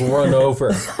getting run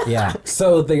over. Yeah.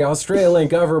 So the Australian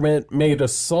government made a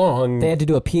song. They had to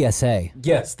do a PSA.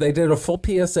 Yes, they did a full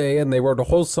PSA and they wrote a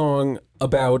whole song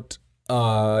about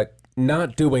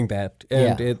not doing that.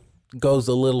 And Yeah. it goes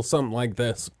a little something like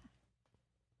this.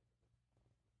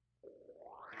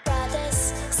 Brothers,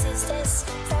 sisters, brothers,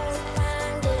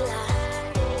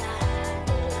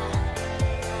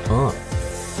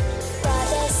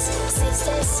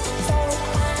 sisters,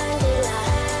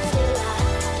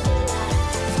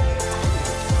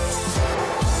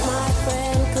 my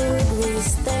friend, could we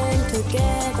stand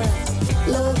together?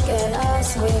 Look at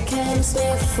us, we can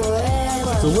stay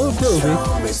forever. It's a little groovy.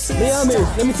 Miami,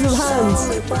 let me see those hands.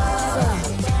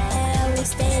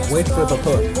 Wait for the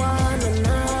hook.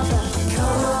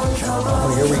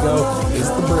 Oh, here we go. Here's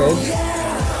the bridge.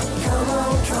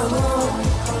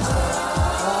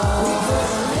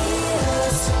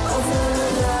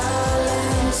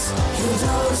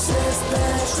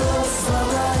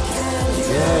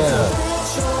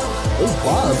 Yeah. Ooh,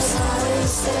 Bob's.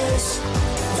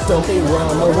 Don't be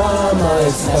Rama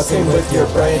is fucking with your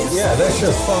brain. Yeah, that's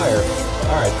just fire.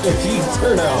 Alright, if you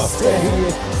turn it off.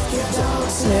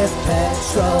 Sniff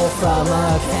petrol from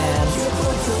a can.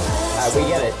 We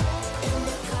get it.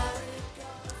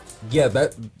 Yeah,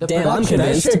 that Damn, I'm that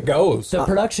convinced. shit goes. The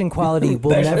production quality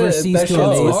will That never shit- cease that to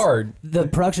shit's amaze. hard. The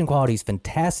production quality is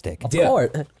fantastic. Yeah.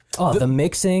 Court. Oh, the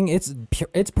mixing, it's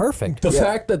perfect. The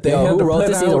fact that they Yo, had who to wrote put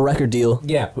this? He's out a record deal.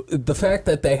 Yeah, the fact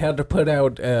that they had to put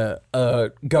out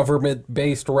a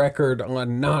government-based record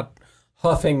on not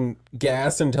huffing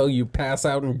gas until you pass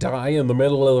out and die in the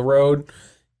middle of the road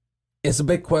is a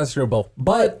bit questionable.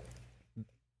 But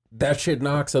that shit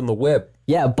knocks on the whip.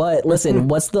 Yeah, but listen,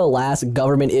 what's the last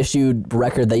government-issued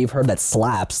record that you've heard that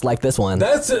slaps like this one?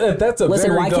 That's a Listen,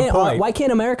 very why good can't point. why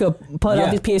can't America put Yeah.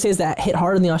 out these PSAs that hit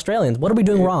harder than the Australians? What are we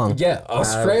doing wrong? Yeah,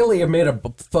 Australia made a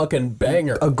fucking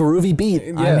banger. A groovy beat.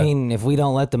 Yeah. I mean, if we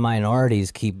don't let the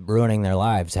minorities keep ruining their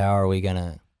lives, how are we going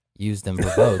to use them for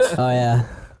votes? Oh yeah.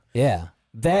 Yeah.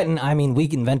 That, and I mean, we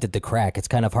invented the crack. It's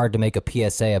kind of hard to make a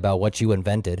PSA about what you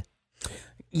invented.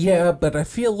 Yeah, but I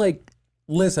feel like,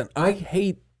 listen, I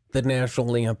hate the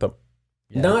national anthem.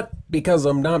 Not because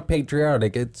I'm not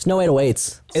patriotic. It's It's no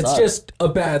 808s. It's just a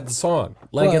bad song.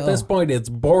 Like at Well- this point, it's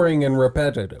boring and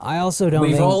repetitive. I also don't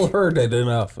We've think, all heard it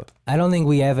enough. I don't think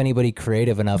we have anybody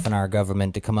creative enough in our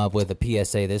government to come up with a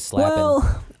PSA this slapping.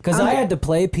 Well, Because I had to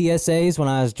play PSAs when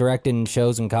I was directing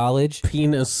shows in college.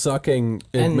 Penis sucking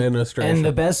administration. And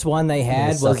the best one they had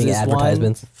was sucking this one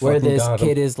advertisements. where Fucking this got 'em.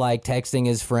 kid is like texting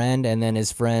his friend, and then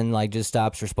his friend like just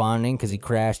stops responding because he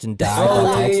crashed and died Oh,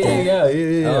 while texting. yeah.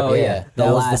 Oh yeah, The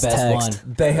that was last the best text.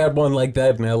 one. They had one like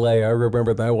that in LA. I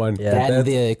remember that one. Yeah. That and That's-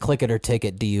 the click it or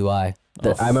ticket DUI.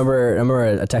 I remember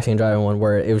a texting and driving one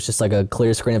where it was just like a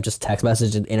clear screen of just text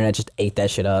message, and the internet just ate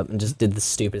that shit up and just did the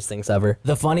stupidest things ever.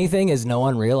 The funny thing is, no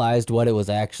one realized what it was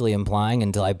actually implying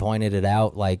until I pointed it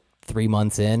out like 3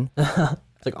 months in.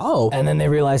 It's like, oh, And then they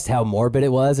realized how morbid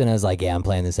it was, and I was like, yeah, I'm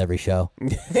playing this every show.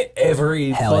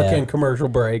 every Hell fucking yeah. commercial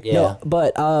break. Yeah. no,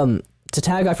 but to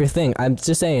tag off your thing, I'm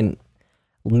just saying,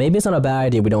 maybe it's not a bad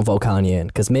idea we don't vote Kanye in,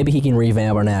 because maybe he can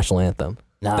revamp our national anthem.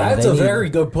 Nah, That's they a need- very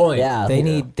good point. Yeah, They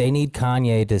need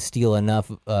Kanye to steal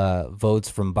enough votes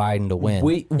from Biden to win.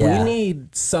 We Yeah.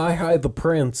 need Sci-Hi the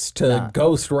Prince to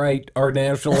ghostwrite our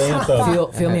national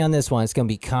anthem. feel me on this one. It's gonna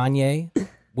be Kanye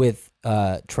with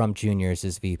Trump Jr. as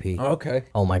his VP. Okay.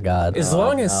 Oh my God. As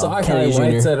long as Sci-Hi Kennedy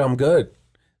writes Jr. it, I'm good.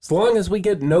 As long as we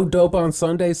get no dope on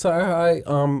Sunday, Sci-Hi,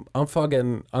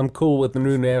 I'm cool with the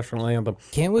new national anthem.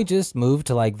 Can't we just move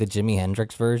to like the Jimi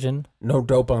Hendrix version? No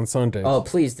dope on Sunday. Oh,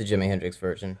 please, the Jimi Hendrix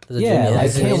version. Yeah, Jimi like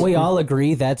Hendrix. can't we all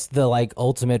agree that's the like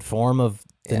ultimate form of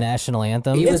the national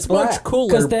anthem? He was it's much black. cooler.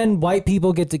 Because then white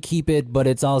people get to keep it, but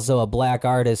it's also a black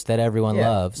artist that everyone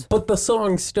loves. But the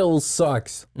song still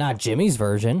sucks. Not Jimmy's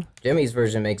version. Jimmy's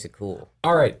version makes it cool.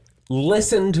 All right,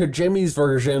 listen to Jimmy's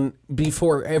version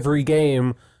before every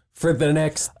game for the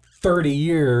next 30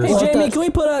 years. Hey, Jamie, can we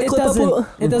put a It clip doesn't, up?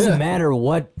 it doesn't matter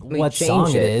what change song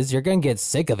it it. is. You're gonna get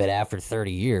sick of it after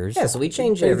 30 years. Yeah, so we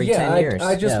change it every 10 years.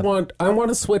 I just want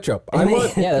to switch up. I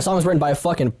want Yeah, the song was written by a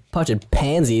fucking bunch of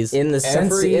pansies. in the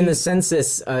every- in the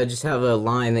census, just have a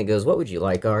line that goes, "What would you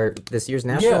like this year's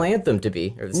national Yeah. anthem to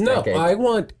be?" Or this No, decade. I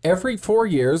want every 4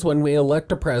 years when we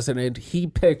elect a president, he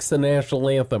picks the national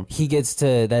anthem. He gets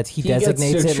to that. He gets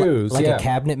designates to it choose, like yeah. a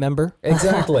cabinet member.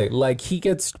 Exactly. Like he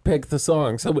gets to pick the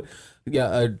song. So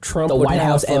yeah, Trump The would White have,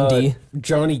 House MD.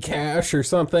 Johnny Cash or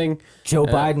something. Joe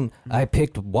Biden. I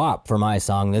picked WAP for my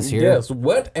song this year. Yes,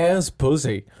 wet ass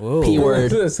pussy. P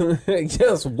word.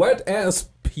 Yes, wet ass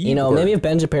P You know, word. maybe if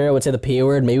Ben Shapiro would say the P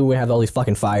word, maybe we have all these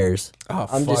fucking fires. Oh,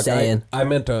 I'm fuck, just saying. I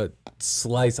meant to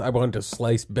slice. I wanted to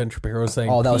slice Ben Shapiro saying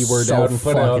Oh, that P was word so out and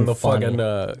put it on fucking the funny.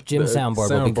 fucking Jim the Soundboard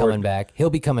will be coming back. He'll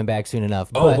be coming back soon enough.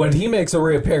 Oh, But, when he makes a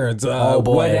reappearance, Oh,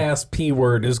 boy. wet ass P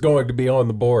word is going to be on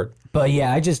the board. but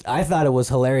yeah, I thought it was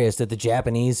hilarious that the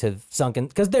Japanese have sunken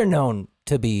because they're known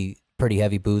to be pretty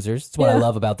heavy boozers. That's what I Yeah.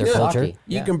 love about their Yeah. culture. Sake.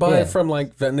 You Yeah. can buy Yeah. it from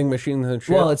like vending machines and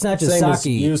shit. Well, it's not just Same as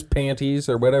sake. used panties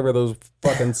or whatever those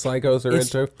fucking psychos are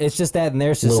into. It's just that in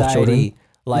their children. society,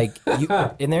 like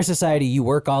in their society, you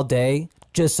work all day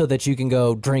just so that you can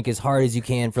go drink as hard as you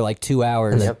can for like 2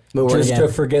 hours, Move on Just again. to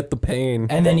forget the pain.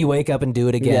 and then you wake up and do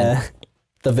it again. Yeah.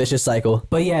 The vicious cycle.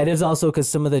 But yeah, it is also because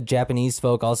some of the Japanese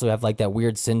folk also have like that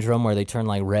weird syndrome where they turn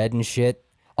like red and shit.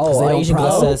 'Cause they don't Asian glow?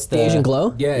 process The Asian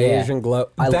glow? Yeah, Yeah. Asian glow.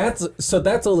 That's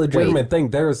a legitimate thing.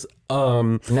 There's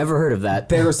Never heard of that.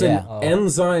 There's an Yeah.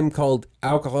 enzyme called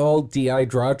alcohol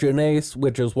dehydrogenase,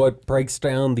 which is what breaks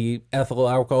down the ethyl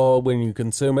alcohol when you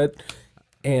consume it.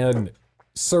 And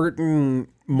certain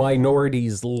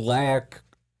minorities lack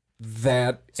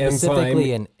that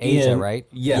Specifically enzyme in Asia, right?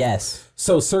 Yeah. Yes.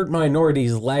 So certain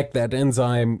minorities lack that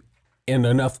enzyme in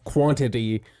enough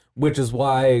quantity, which is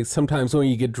why sometimes when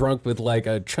you get drunk with like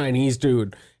a Chinese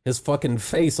dude, his fucking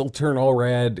face will turn all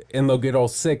red and they'll get all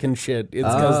sick and shit. It's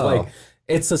because like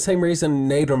it's the same reason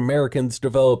Native Americans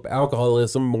develop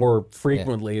alcoholism more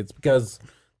frequently. It's because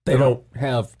they don't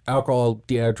have alcohol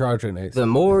dehydrogenase. The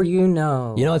more you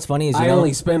know. You know what's funny is I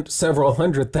only spent several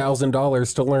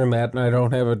 $100,000 to learn that, and I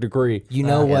don't have a degree. you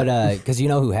know what? Because you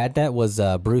know who had that was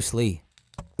Bruce Lee.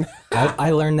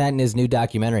 I learned that in his new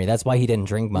documentary. That's why he didn't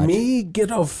drink much. Me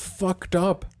get all fucked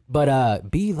up. But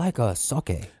be like a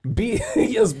sake. Be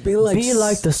like Be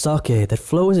like the sake that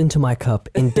flows into my cup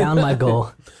and down my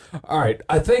goal. All right,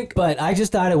 I think But I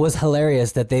just thought it was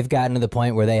hilarious that they've gotten to the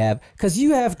point where they have, because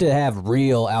you have to have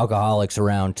real alcoholics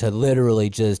around to literally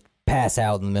just pass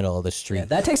out in the middle of the street.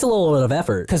 That takes a little bit of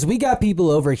effort. Because we got people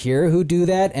over here who do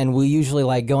that, and we usually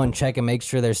like go and check and make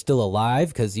sure they're still alive.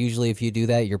 Because usually, if you do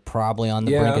that, you're probably on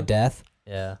the brink Yeah. of death.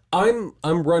 Yeah. I'm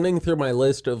running through my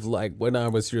list of like when I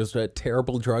was just a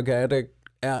terrible drug addict.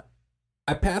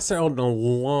 I passed out on a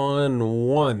lawn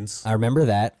once. I remember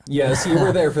that. Yes, you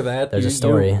were there for that. There's You- a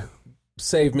story. you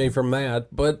saved me from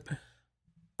that, but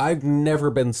I've never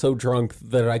been so drunk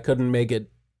that I couldn't make it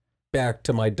back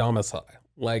to my domicile.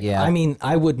 Like, I mean,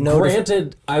 I would notice.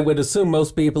 granted, I would assume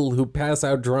most people who pass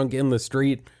out drunk in the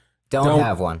street Don't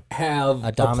have one. Have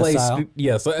A domicile? place.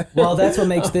 Yes. Well, that's what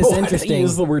makes this Why did I interesting.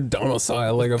 use the word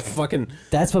domicile like a fucking.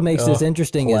 That's what makes this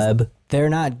interesting pleb. is they're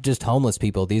not just homeless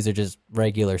people. These are just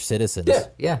regular citizens. Yeah.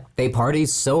 Yeah, they party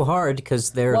so hard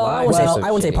because their I lives are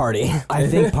so wouldn't say shitty. party. I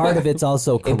think part of it's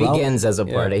also It corona. begins as a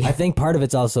party. I think part of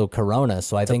it's also corona,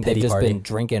 so I think they've petty just party. been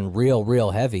drinking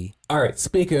real heavy. All right.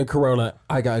 Speaking of Corona,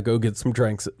 I gotta go get some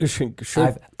drinks.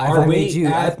 I've made you.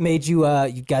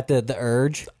 You got the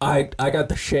urge. I got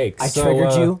the shakes. I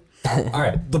triggered you. All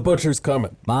right. The butcher's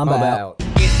coming. Mamba Mamba out. out.